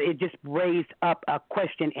 but it just raised up a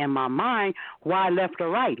question in my mind. Why left or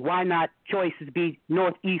right? Why not choices be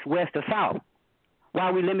north, east, west, or south? Why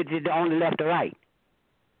are we limited to only left or right?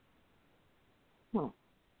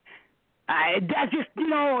 That's just,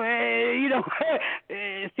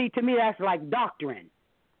 see, to me, that's like doctrine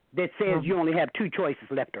that says you only have two choices,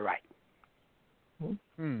 left or right.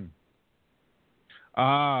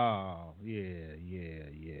 Oh,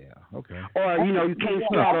 yeah. Okay. Or, you can't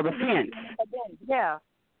straddle the fence. Yeah.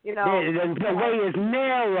 The way is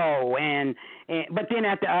narrow, but then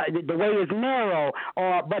the way is narrow.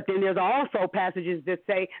 But then there's also passages that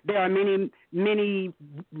say there are many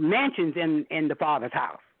mansions in the Father's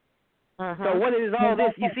house. So what is all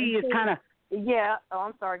this? You see, it's kind of. Yeah. Oh,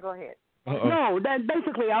 I'm sorry. Go ahead. No, that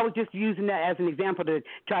basically I was just using that as an example to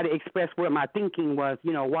try to express where my thinking was.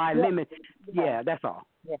 Why limit? Yeah, that's all.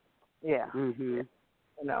 Yeah. Mm-hmm.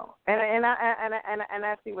 And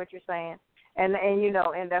I see what you're saying. And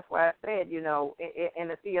that's why I said, in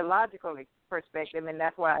a theological perspective, and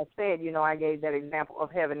that's why I said, I gave that example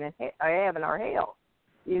of heaven or hell,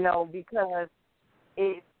 because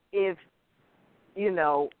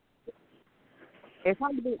if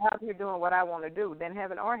I'm to be out here doing what I want to do, then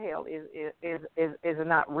heaven or hell is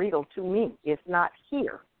not real to me. It's not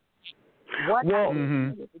here. What to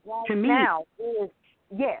me now is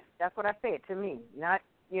that's what I said, to me, not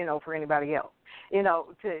for anybody else.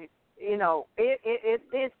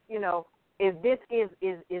 If this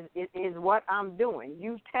is what I'm doing,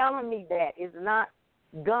 you telling me that is not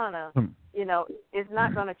gonna, it's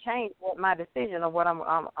not gonna change my decision of what I'm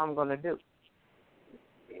gonna do.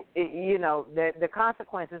 The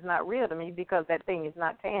consequence is not real to me because that thing is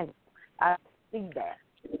not tangible. I see that.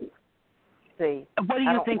 See. What do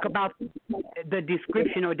you think about the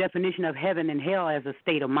description or definition of heaven and hell as a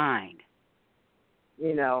state of mind?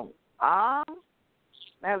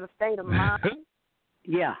 As a state of mind.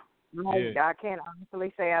 Yeah. I can't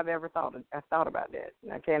honestly say I've ever thought about that.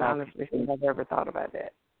 I can't honestly say I've ever thought about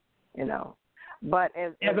that. But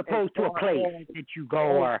as opposed to a place that you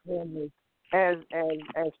go or as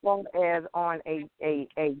far as on a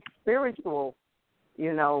spiritual,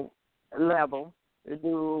 level,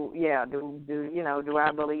 do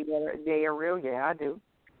I believe that they are real? Yeah,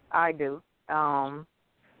 I do.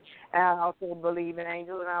 I also believe in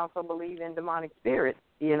angels, and I also believe in demonic spirits.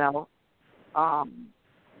 Being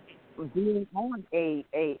on a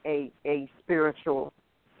spiritual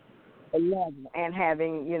level and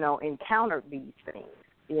having encountered these things.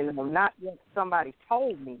 Not what somebody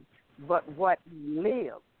told me, but what you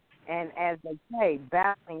live. And as they say,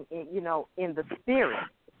 battling in the spirit,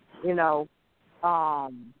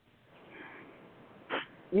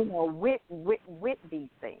 with these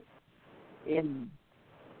things. And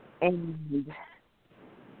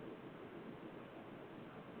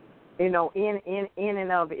in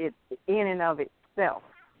and of itself.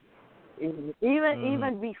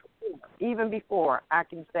 Even before I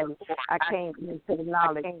can say I came into the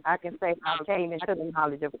knowledge. I can say I came into the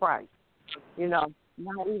knowledge of Christ. Not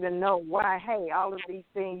even know why. Hey, all of these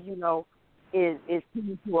things, is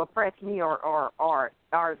to oppress me or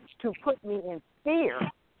to put me in fear.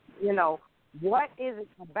 What is it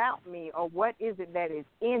about me, or what is it that is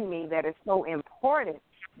in me that is so important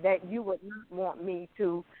that you would not want me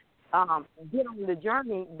to get on the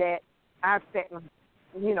journey that I've set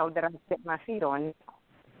my feet on.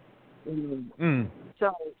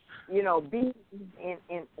 So, being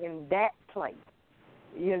in that place,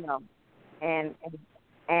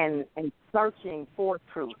 and searching for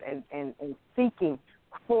truth and seeking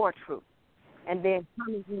for truth, and then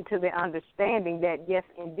coming into the understanding that yes,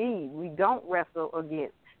 indeed, we don't wrestle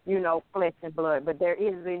against flesh and blood, but there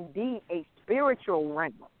is indeed a spiritual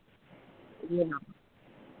realm,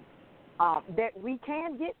 that we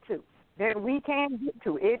can get to.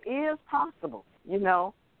 It is possible,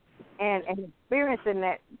 and experiencing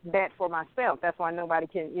that for myself. That's why nobody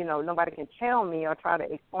can tell me or try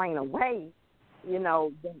to explain away,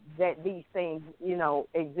 that these things,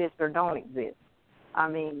 exist or don't exist. I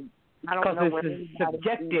mean, I don't know what it's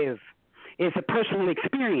subjective. It's a personal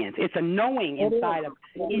experience. It's a knowing inside of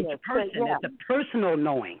each person. Yeah. It's a personal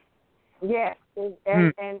knowing. Yes,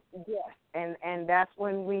 and that's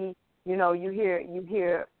when we, you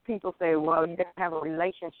hear people say, well, you got to have a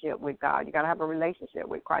relationship with God. You got to have a relationship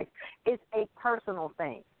with Christ. It's a personal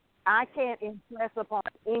thing. I can't impress upon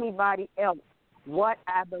anybody else what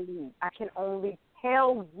I believe. I can only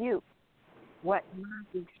tell you what my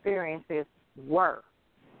experiences were,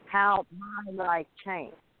 how my life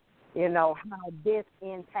changed. how this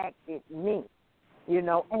impacted me, and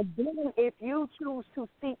then if you choose to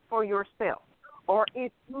seek for yourself, or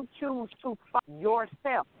if you choose to follow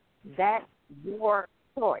yourself, that's your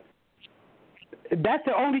choice. That's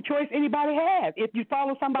the only choice anybody has. If you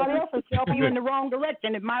follow somebody else's self, you're in the wrong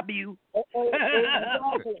direction, in my view.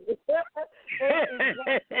 Exactly.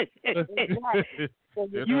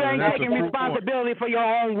 You ain't taking responsibility for your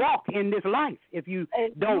own walk in this life if you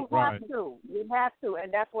don't. You have to,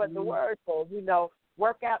 and that's what the word says.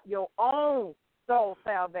 Work out your own soul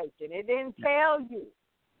salvation. It didn't tell you,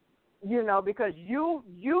 because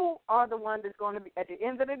you are the one that's going to be, at the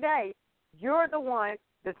end of the day, you're the one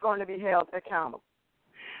that's going to be held accountable.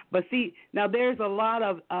 But see, now there's a lot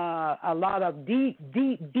of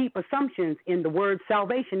deep assumptions in the word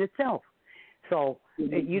salvation itself. So,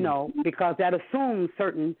 because that assumes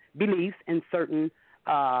certain beliefs and certain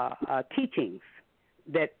teachings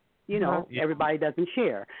that, everybody doesn't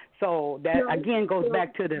share. So that, again, goes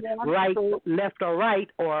back to the right, left, or right,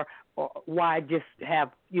 or why just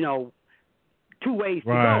have, two ways to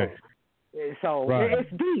go. So it's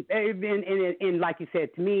deep. And like you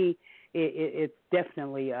said, to me, it's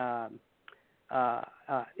definitely, and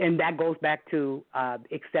that goes back to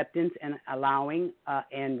acceptance and allowing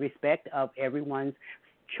and respect of everyone's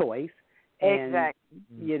choice. And, exactly.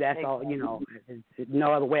 Yeah, that's all. It's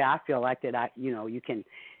no other way I feel like that. You can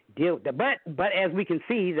deal with that. But as we can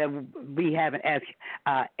see that we have as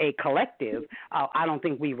a collective, I don't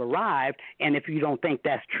think we've arrived. And if you don't think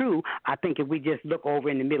that's true, I think if we just look over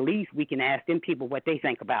in the Middle East, we can ask them people what they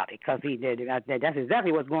think about it, because that's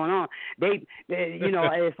exactly what's going on. They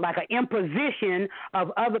it's like an imposition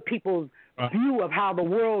of other people's view of how the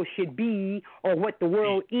world should be or what the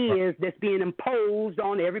world is that's being imposed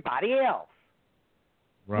on everybody else.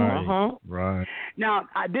 Right. Now,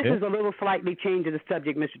 this is a little slightly change of the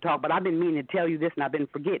subject, Mr. Talk, but I've been meaning to tell you this and I've been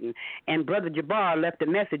forgetting. And Brother Jabbar left a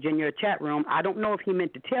message in your chat room. I don't know if he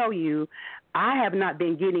meant to tell you. I have not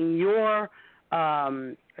been getting your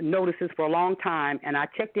notices for a long time, and I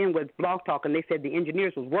checked in with Blog Talk, and they said the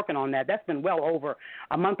engineers was working on that. That's been well over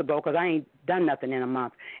a month ago, because I ain't done nothing in a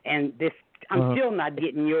month. And I'm still not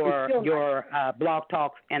getting your Blog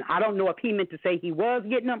Talks, and I don't know if he meant to say he was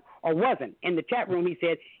getting them or wasn't. In the chat room, he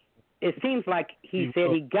said it seems like he said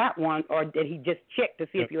he got one, or that he just checked to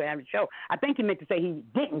see if you were having a show. I think he meant to say he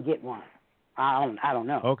didn't get one. I don't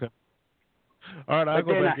know. Okay. All right, I'll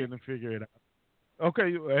go back in and figure it out.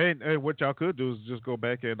 Okay, and what y'all could do is just go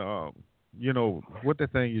back and, what the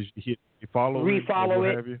thing is, you follow refollow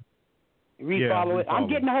it, it. Have you? Refollow it. I'm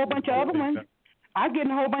getting a whole bunch of other ones. I'm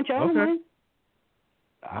getting a whole bunch of other ones.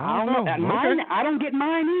 I don't know. Mine, I don't get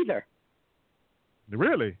mine either.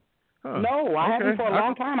 Really? Huh. No, I haven't for a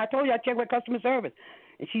long time. I told you I checked with customer service,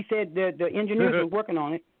 and she said the engineers were working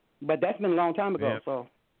on it, but that's been a long time ago. Yeah. So.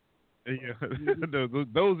 Yeah.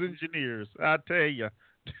 Those engineers, I tell you.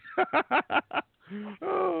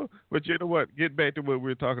 But you know what? Get back to what we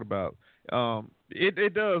were talking about.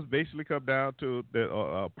 It does basically come down to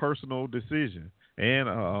the personal decision and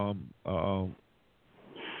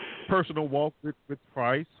personal walk with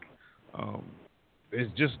Christ.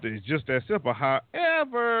 It's just that simple.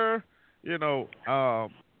 However, the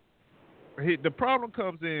problem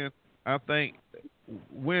comes in, I think,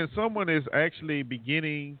 when someone is actually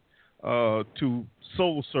beginning to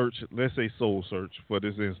soul search. Let's say soul search for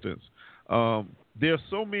this instance. There's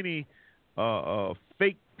so many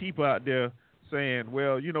fake people out there saying,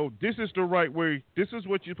 well, this is the right way. This is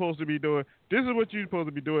what you're supposed to be doing. This is what you're supposed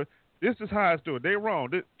to be doing. This is how it's doing. They're wrong.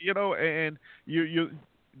 And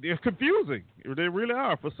they're confusing. They really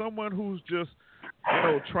are. For someone who's just,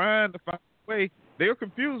 trying to find a way, they're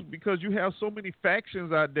confused because you have so many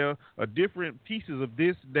factions out there, different pieces of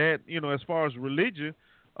this, that, as far as religion,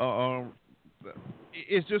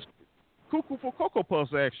 it's just cuckoo for Cocoa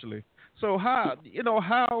Puffs, actually. So how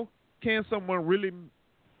can someone really,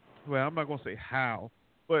 well, I'm not going to say how,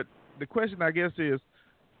 but the question, I guess, is,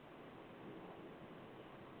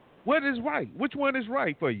 what is right? Which one is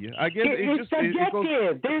right for you? I guess it's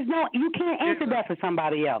subjective. You can't answer that for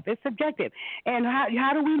somebody else. It's subjective. And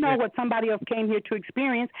how do we know what somebody else came here to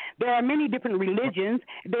experience? There are many different religions.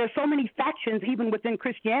 There are so many factions even within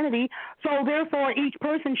Christianity. So therefore, each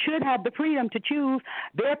person should have the freedom to choose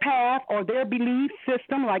their path or their belief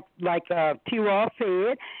system, like T. Ross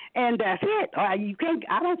said, and that's it. You can't.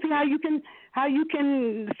 I don't see how you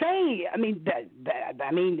can say. I mean,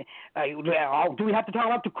 do we have to talk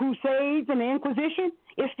about the Crusades and the Inquisition?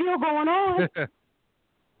 It's still going on.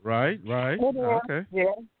 Right. Okay.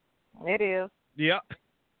 Yeah, it is. Yep.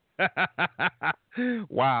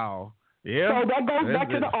 Wow. Yeah. So that goes back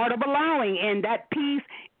to the art of allowing, and that peace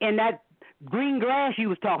and that green grass you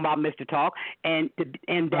was talking about, Mr. Talk, and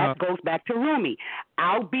that goes back to Rumi.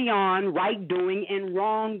 Out beyond right doing and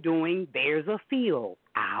wrongdoing, there's a field.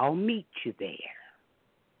 I'll meet you there.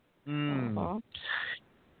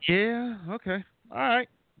 Yeah. Okay. All right.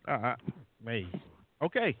 Me.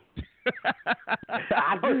 Okay.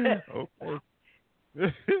 Okay.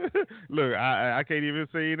 Look, I can't even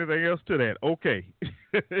say anything else to that. Okay.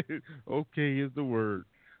 Okay is the word.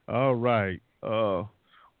 All right.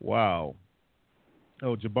 Wow.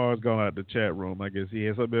 Oh, Jabbar's gone out the chat room. I guess he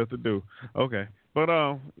has something else to do. Okay. But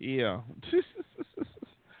yeah.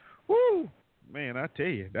 Woo. Man, I tell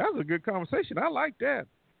you, that was a good conversation. I like that.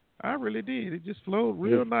 I really did. It just flowed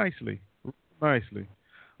real nicely. Nicely.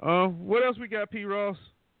 What else we got, P. Ross?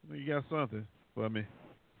 You got something for me?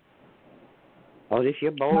 Oh, this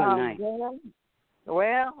your bowling night.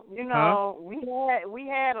 Well, you know, we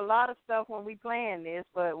had a lot of stuff when we planned this,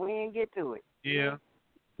 but we didn't get to it. Yeah.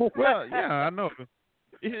 Well, yeah, I know.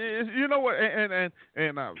 You know what? And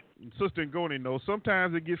Sister Ngoni knows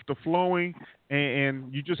sometimes it gets to flowing,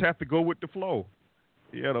 and you just have to go with the flow.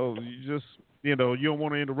 You know, you don't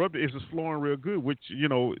want to interrupt it. It's just flowing real good, which,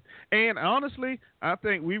 and honestly, I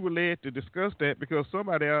think we were led to discuss that because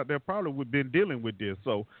somebody out there probably would have been dealing with this.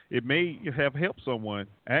 So it may have helped someone,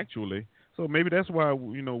 actually. So maybe that's why,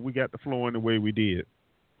 we got the flowing the way we did.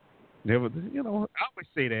 Never, I always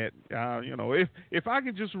say that, if I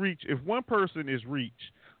can just reach, if one person is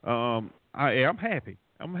reached, I'm happy.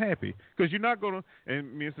 I'm happy because you're not going to,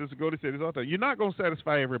 and me and Sister Goldie said this all the time, you're not going to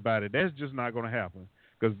satisfy everybody. That's just not going to happen.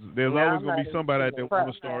 Because there's always going to be somebody out there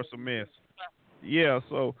want to start some mess. Yeah,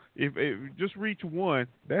 so if just reach one,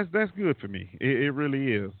 that's good for me. It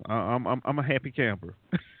really is. I'm a happy camper.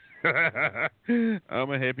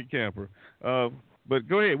 I'm a happy camper. But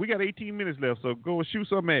go ahead. We got 18 minutes left, so go and shoot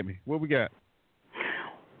something at me. What we got?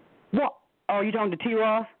 Well, are you talking to T.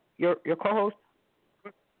 Ross, your co-host?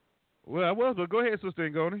 Well, I was, but go ahead, Sister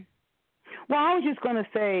Ngoni. Well, I was just going to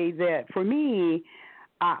say that for me,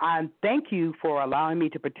 I thank you for allowing me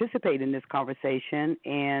to participate in this conversation,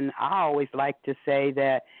 and I always like to say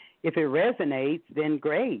that if it resonates, then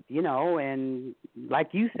great, and like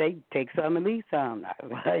you say, take some and leave some,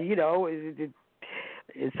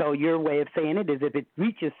 So your way of saying it is if it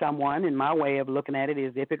reaches someone, and my way of looking at it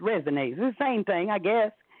is if it resonates. It's the same thing, I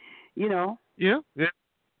guess, Yeah.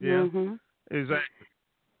 Mm-hmm. Exactly.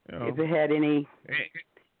 If it had any...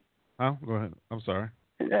 Oh, go ahead. I'm sorry.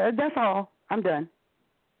 That's all. I'm done.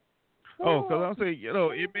 Oh, because I'll say,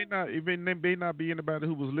 it may not be anybody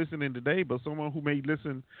who was listening today, but someone who may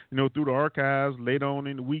listen, through the archives later on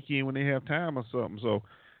in the weekend when they have time or something. So,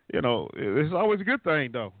 it's always a good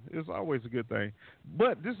thing, though. It's always a good thing.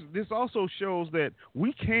 But this also shows that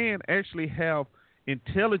we can actually have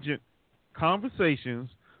intelligent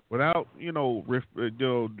conversations without,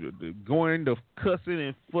 going to cussing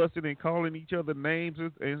and fussing and calling each other names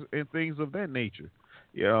and things of that nature.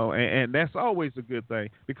 And that's always a good thing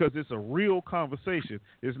because it's a real conversation.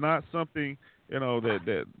 It's not something,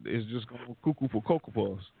 that is just going cuckoo for Cocoa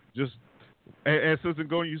Puffs. Just, as Sister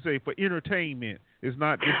Ngoni, you say, for entertainment. This is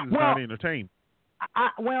not entertainment. I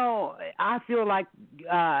feel like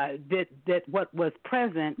that what was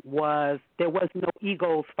present was there was no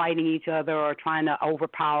egos fighting each other or trying to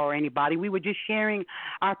overpower anybody. We were just sharing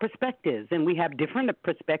our perspectives, and we have different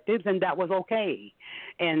perspectives, and that was okay.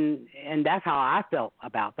 And that's how I felt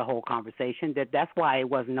about the whole conversation. That's why it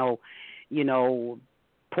was no,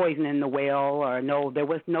 poison in the well, or there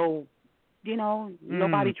was no.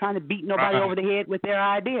 Nobody trying to beat nobody over the head with their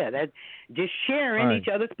idea. That's just sharing each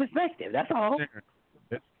other's perspective. That's all.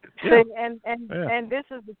 Yeah. And this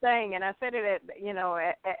is the thing, and I said it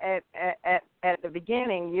at the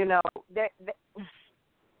beginning. That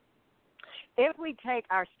if we take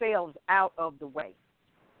ourselves out of the way,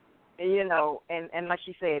 and like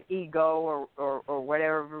she said, ego or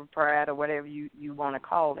whatever, pride or whatever you want to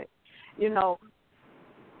call it,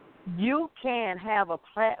 you can have a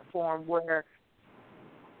platform where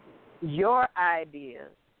your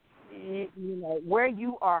ideas, where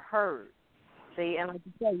you are heard. See, and like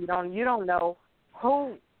you said, you don't know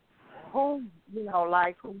who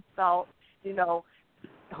like whose thoughts,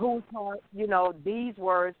 whose heart, these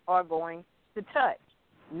words are going to touch.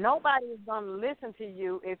 Nobody is going to listen to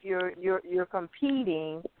you if you're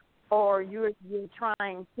competing or you're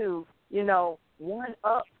trying to, one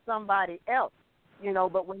up somebody else.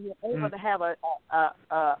 But when you're able to have an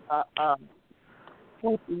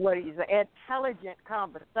intelligent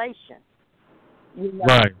conversation,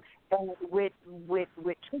 right, with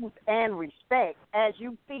truth and respect as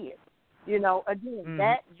you see it, again,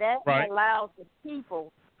 that right. allows the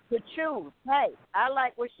people to choose. Hey, I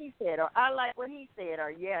like what she said, or I like what he said,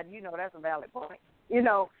 or yeah, that's a valid point. And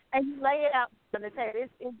you lay it out on the table.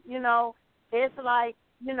 It's like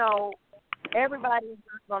everybody is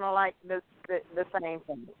not going to like the same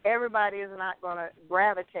thing. Everybody is not going to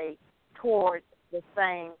gravitate towards the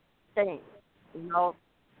same thing.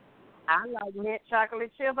 I like mint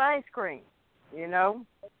chocolate chip ice cream.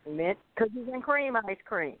 Mint cookies and cream ice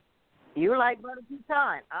cream. You like butter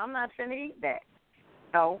pecan. I'm not finna eat that.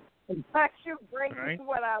 No, but you bring me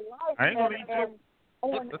what I like. I ain't gonna eat that.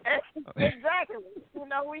 Exactly.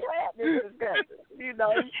 We had this discussion.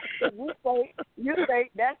 You say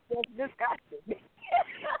that's just disgusting.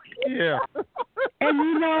 Yeah. And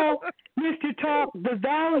Mr. Talk, the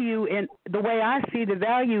value and the way I see the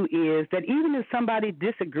value is that even if somebody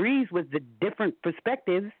disagrees with the different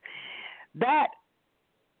perspectives, that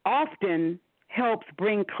often helps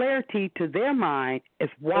bring clarity to their mind as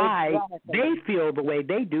why they feel the way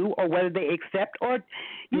they do, or whether they accept, or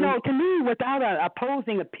to me, without an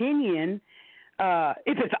opposing opinion,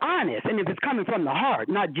 if it's honest and if it's coming from the heart,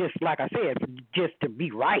 not just, like I said, just to be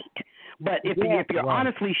right, but if you're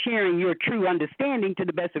honestly sharing your true understanding to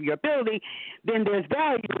the best of your ability, then there's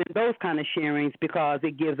value in those kind of sharings, because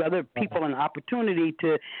it gives other people an opportunity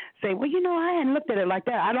to say, well, I hadn't looked at it like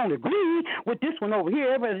that. I don't agree with this one over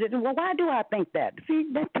here, but well, why do I think that? See,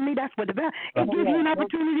 to me, that's what the value. It gives you an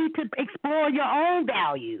opportunity to explore your own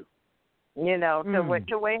value.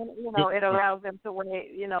 To weigh, it allows them to weigh,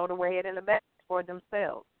 to weigh it in the best for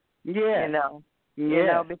themselves. Yeah.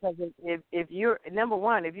 Because if you're, number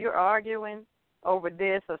one, if you're arguing over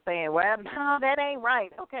this or saying, well, no, that ain't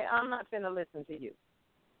right. Okay, I'm not finna listen to you.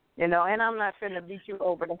 And I'm not finna beat you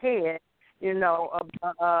over the head,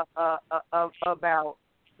 about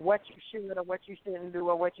what you should or what you shouldn't do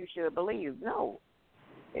or what you should believe. No.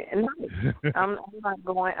 I'm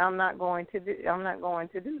not going to do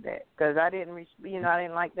that, because I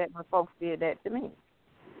didn't like that when folks did that to me.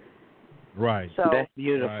 Right. So that's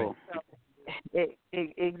beautiful. Right. So,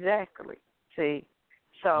 exactly. See,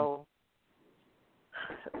 so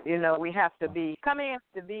we have to be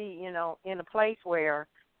in a place where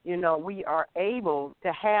we are able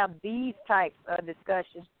to have these types of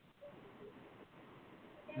discussions.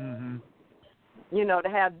 Mm-hmm. To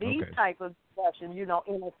have these type of discussions, in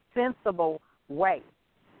a sensible way.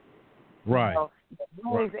 Right. That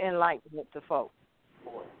brings enlightenment to folks.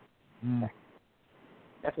 Mm.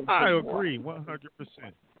 I agree,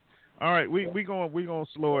 100%. All right, we gonna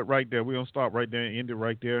slow it right there. We're gonna stop right there and end it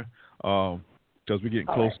right there, because we're getting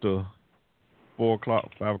close to 4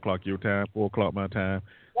 o'clock, 5 o'clock your time, 4 o'clock my time.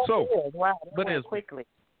 Wow, but as quickly.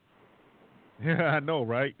 Yeah, I know,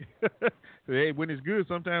 right? Hey, when it's good,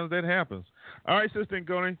 sometimes that happens. All right, Sister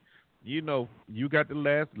Ngoni, you got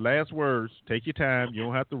the last words. Take your time. You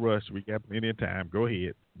don't have to rush. We got plenty of time. Go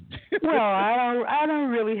ahead. Well, I don't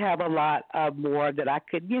really have a lot more that I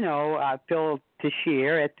could, I feel to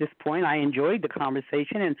share at this point. I enjoyed the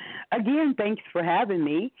conversation, and again, thanks for having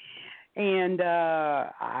me. And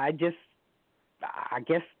I guess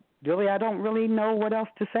really, I don't really know what else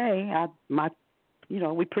to say.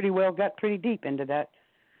 We pretty well got pretty deep into that.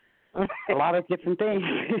 A lot of different things,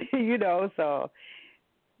 so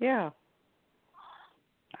yeah.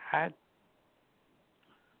 I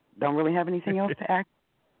don't really have anything else to add,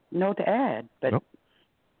 but nope.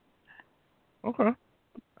 Okay.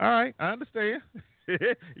 All right, I understand. You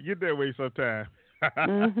get that way sometime.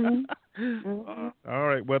 Mm-hmm. Mm-hmm. All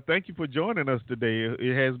right. Well, thank you for joining us today.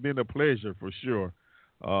 It has been a pleasure for sure.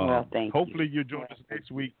 Well, thank hopefully you. you'll join us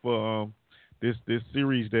next week for this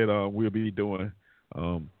series that we'll be doing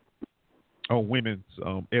on women's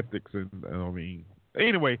ethics and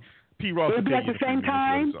anyway, P. Ross. It'll be at the same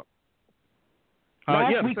time.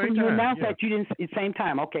 Last week when you announced that you didn't, same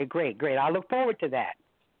time. Okay, great. I look forward to that.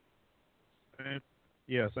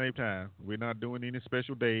 Yeah, same time. We're not doing any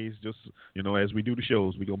special days. Just as we do the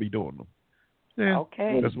shows, we're gonna be doing them. Yeah,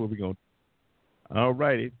 okay. That's what we're gonna do. All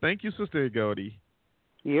righty. Thank you, Sister Ngoni.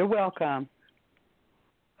 You're welcome.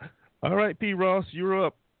 All right, P. Ross, you're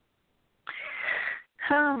up.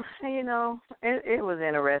 It was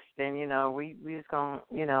interesting. We was gonna,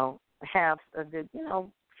 have a good,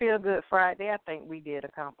 feel good Friday. I think we did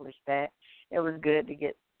accomplish that. It was good to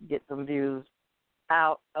get some views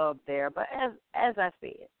out of there. But as I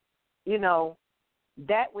said,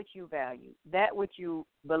 that which you value, that which you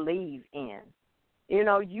believe in,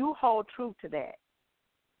 you hold true to that.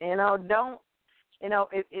 Don't,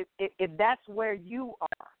 if that's where you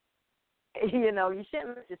are, you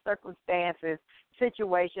shouldn't let your circumstances,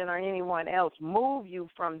 situation, or anyone else move you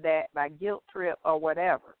from that by guilt trip or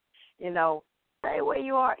whatever. Stay where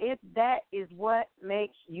you are if that is what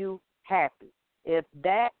makes you happy. If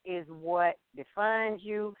that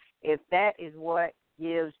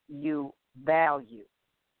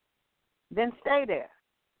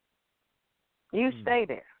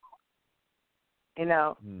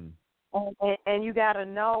And you got to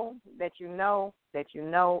know that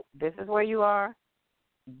this is where you are.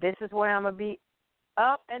 This is where I'm going to be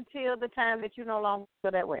up until the time that you no longer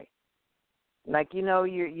feel that way. Like,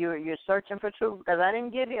 you're searching for truth, because I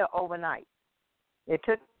didn't get here overnight. It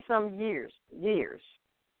took some years,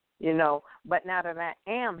 but now that I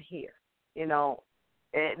am here,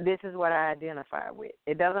 this is what I identify with.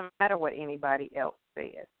 It doesn't matter what anybody else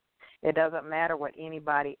says. It doesn't matter what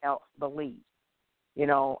anybody else believes.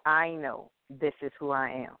 I know this is who I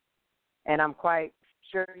am. And I'm quite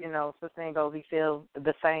sure, Sister Ngozi feels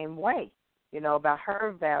the same way, about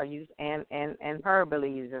her values and her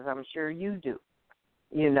beliefs, as I'm sure you do,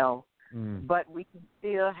 But we can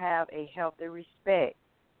still have a healthy respect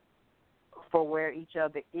for where each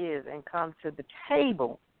other is and come to the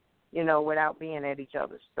table, without being at each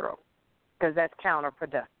other's throat, because that's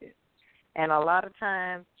counterproductive. And a lot of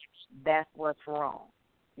times that's what's wrong,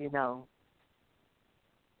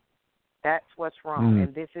 That's what's wrong.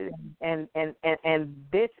 And this is and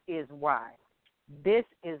this is why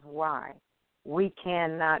we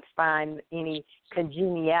cannot find any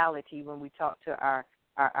congeniality when we talk to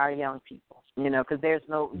our young people, because there's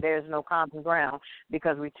no common ground,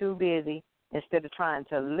 because we're too busy, instead of trying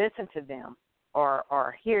to listen to them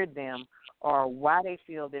or hear them or why they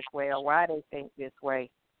feel this way or why they think this way.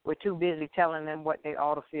 We're too busy telling them what they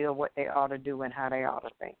ought to feel, what they ought to do, and how they ought to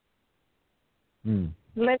think.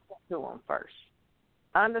 Listen to them first.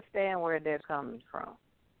 Understand where they're coming from.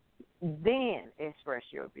 Then express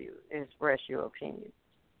your views, express your opinion,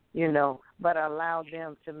 but allow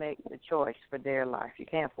them to make the choice for their life. You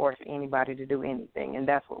can't force anybody to do anything, and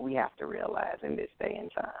that's what we have to realize in this day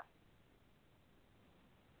and time.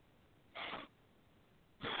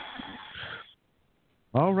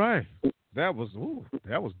 All right. That was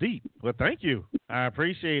deep. Well, thank you. I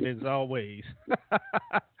appreciate it as always.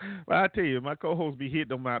 Well, I tell you, my co-host be hitting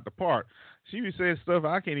them out the park. She be saying stuff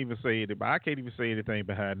I can't even say it, but I can't even say anything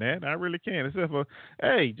behind that. I really can't. Except for,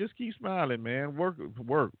 hey, just keep smiling, man. Work.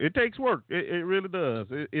 It takes work. It really does.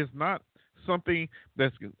 It's not something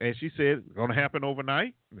that's, as she said, going to happen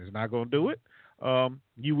overnight. It's not going to do it.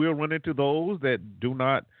 You will run into those that do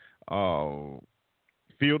not feel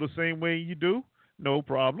the same way you do. No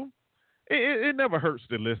problem. It never hurts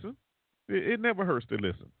to listen. It never hurts to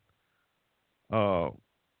listen.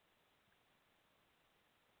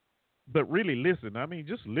 But really listen. I mean,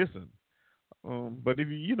 just listen. But if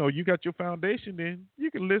you got your foundation, then you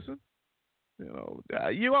can listen.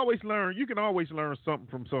 You always learn. You can always learn something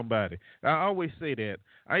from somebody. I always say that.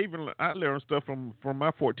 I learn stuff from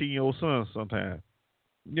my 14-year-old son sometimes.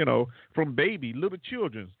 From little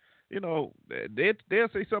children. They'll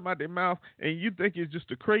say something out their mouth, and you think it's just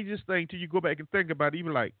the craziest thing till you go back and think about it.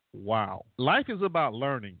 Even like, wow, life is about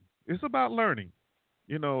learning. It's about learning,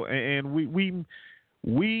 and we.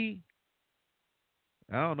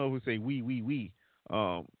 I don't know who say we.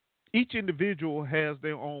 Each individual has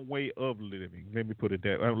their own way of living. Let me put it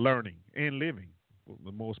that learning and living for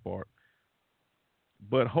the most part.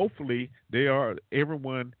 But hopefully,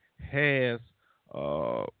 everyone has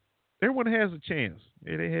a chance.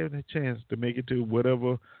 They have a chance to make it to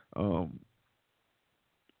whatever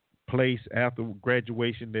place after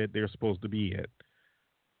graduation that they're supposed to be at.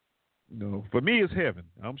 For me, it's heaven.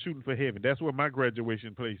 I'm shooting for heaven. That's where my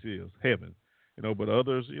graduation place is, heaven. But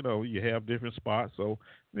others, you have different spots. So,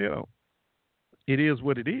 it is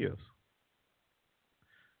what it is.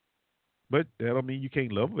 But that don't mean you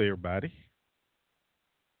can't love everybody.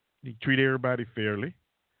 You treat everybody fairly.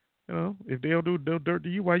 If they don't do dirt to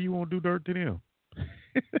you, why you won't do dirt to them?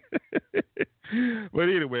 But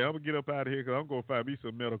anyway, I'm going to get up out of here because I'm going to find me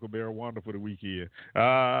some medical marijuana for the weekend.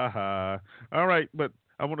 All right, but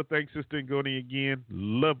I want to thank Sister Ngozi again.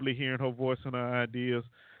 Lovely hearing her voice and her ideas.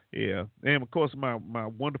 Yeah, and of course my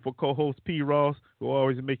wonderful co-host P. Ross, who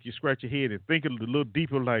always make you scratch your head and think a little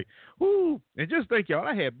deeper, like, ooh. And just thank y'all.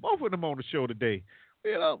 I had both of them on the show today.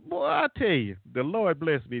 Boy, I tell you, the Lord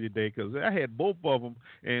blessed me today because I had both of them,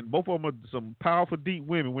 and both of them are some powerful, deep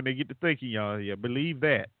women when they get to thinking, y'all. Yeah, believe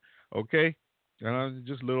that, okay?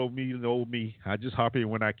 Just little old me. I just hop in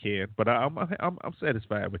when I can, but I'm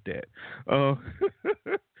satisfied with that. All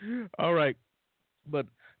right, but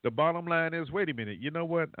the bottom line is, wait a minute. You know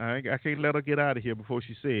what? I can't let her get out of here before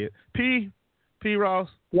she said. P. Ross,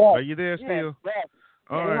 yes. Are you there still? Yes.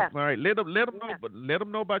 All right. Let them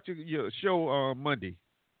know about your show on Monday.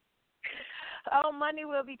 On Monday,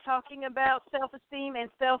 we'll be talking about self-esteem and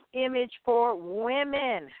self-image for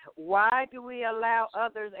women. Why do we allow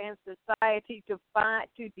others and society to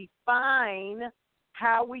define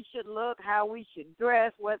how we should look, how we should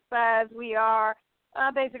dress, what size we are,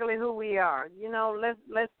 basically who we are. You know,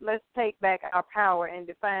 let's take back our power and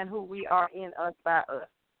define who we are in us by us.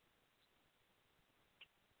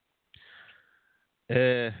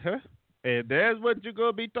 And that's what you're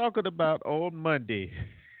going to be talking about on Monday.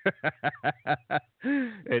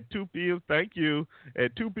 At 2 p.m. Thank you.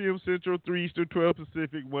 At 2 p.m. Central, 3 Eastern, 12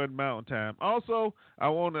 Pacific, 1 Mountain Time. Also, I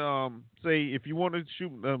want to say if you want to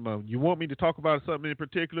shoot, you want me to talk about something in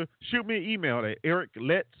particular, shoot me an email at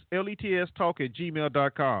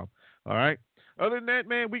ericletstalk@gmail.com. All right. Other than that,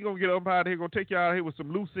 man, we're going to get up out of here. Going to take you out of here with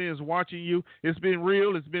some loose ends watching you. It's been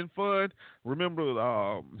real. It's been fun. Remember,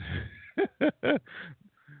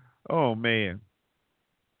 oh, man.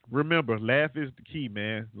 Remember, laugh is the key,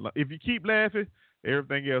 man. If you keep laughing,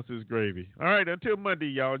 everything else is gravy. All right, until Monday,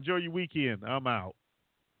 y'all. Enjoy your weekend. I'm out.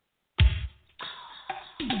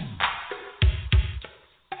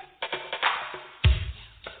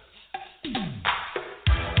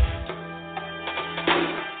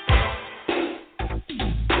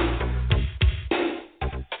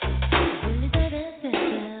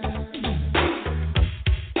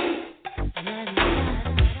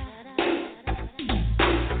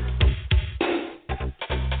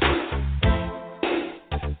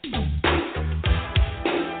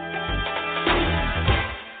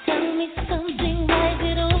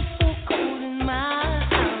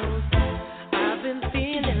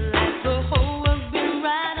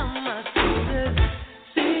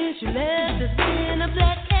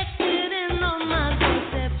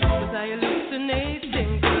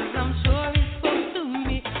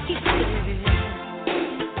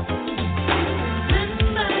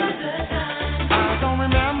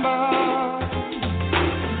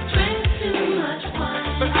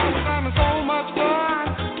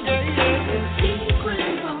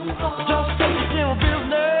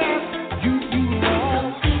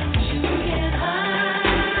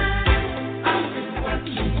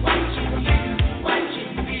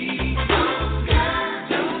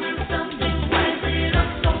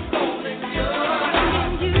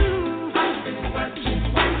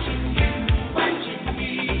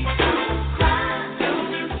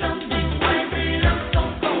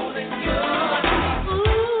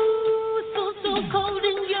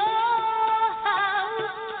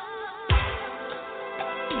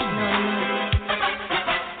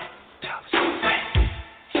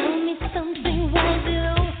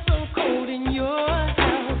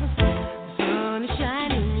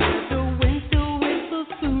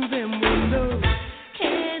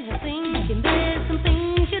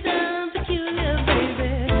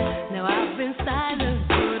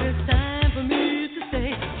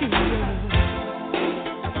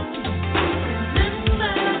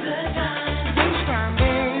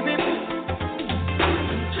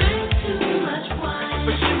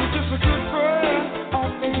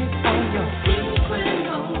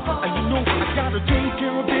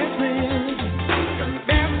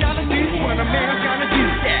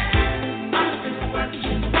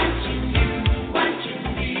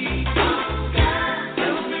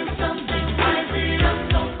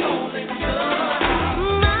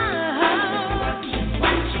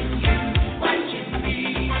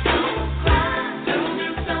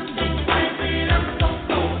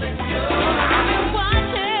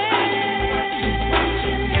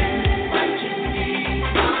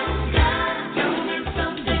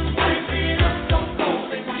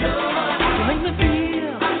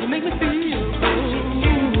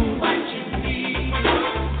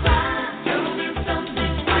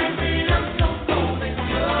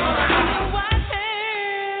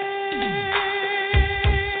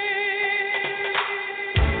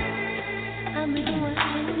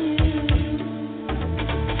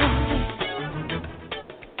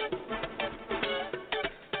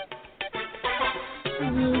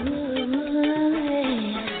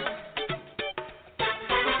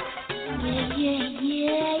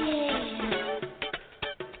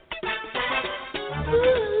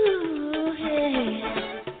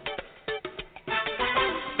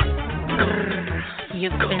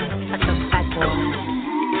 You've been such a bad boy.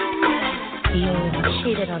 You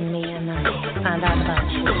cheated on me and I found out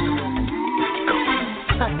about you.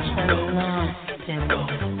 Such a nasty boy.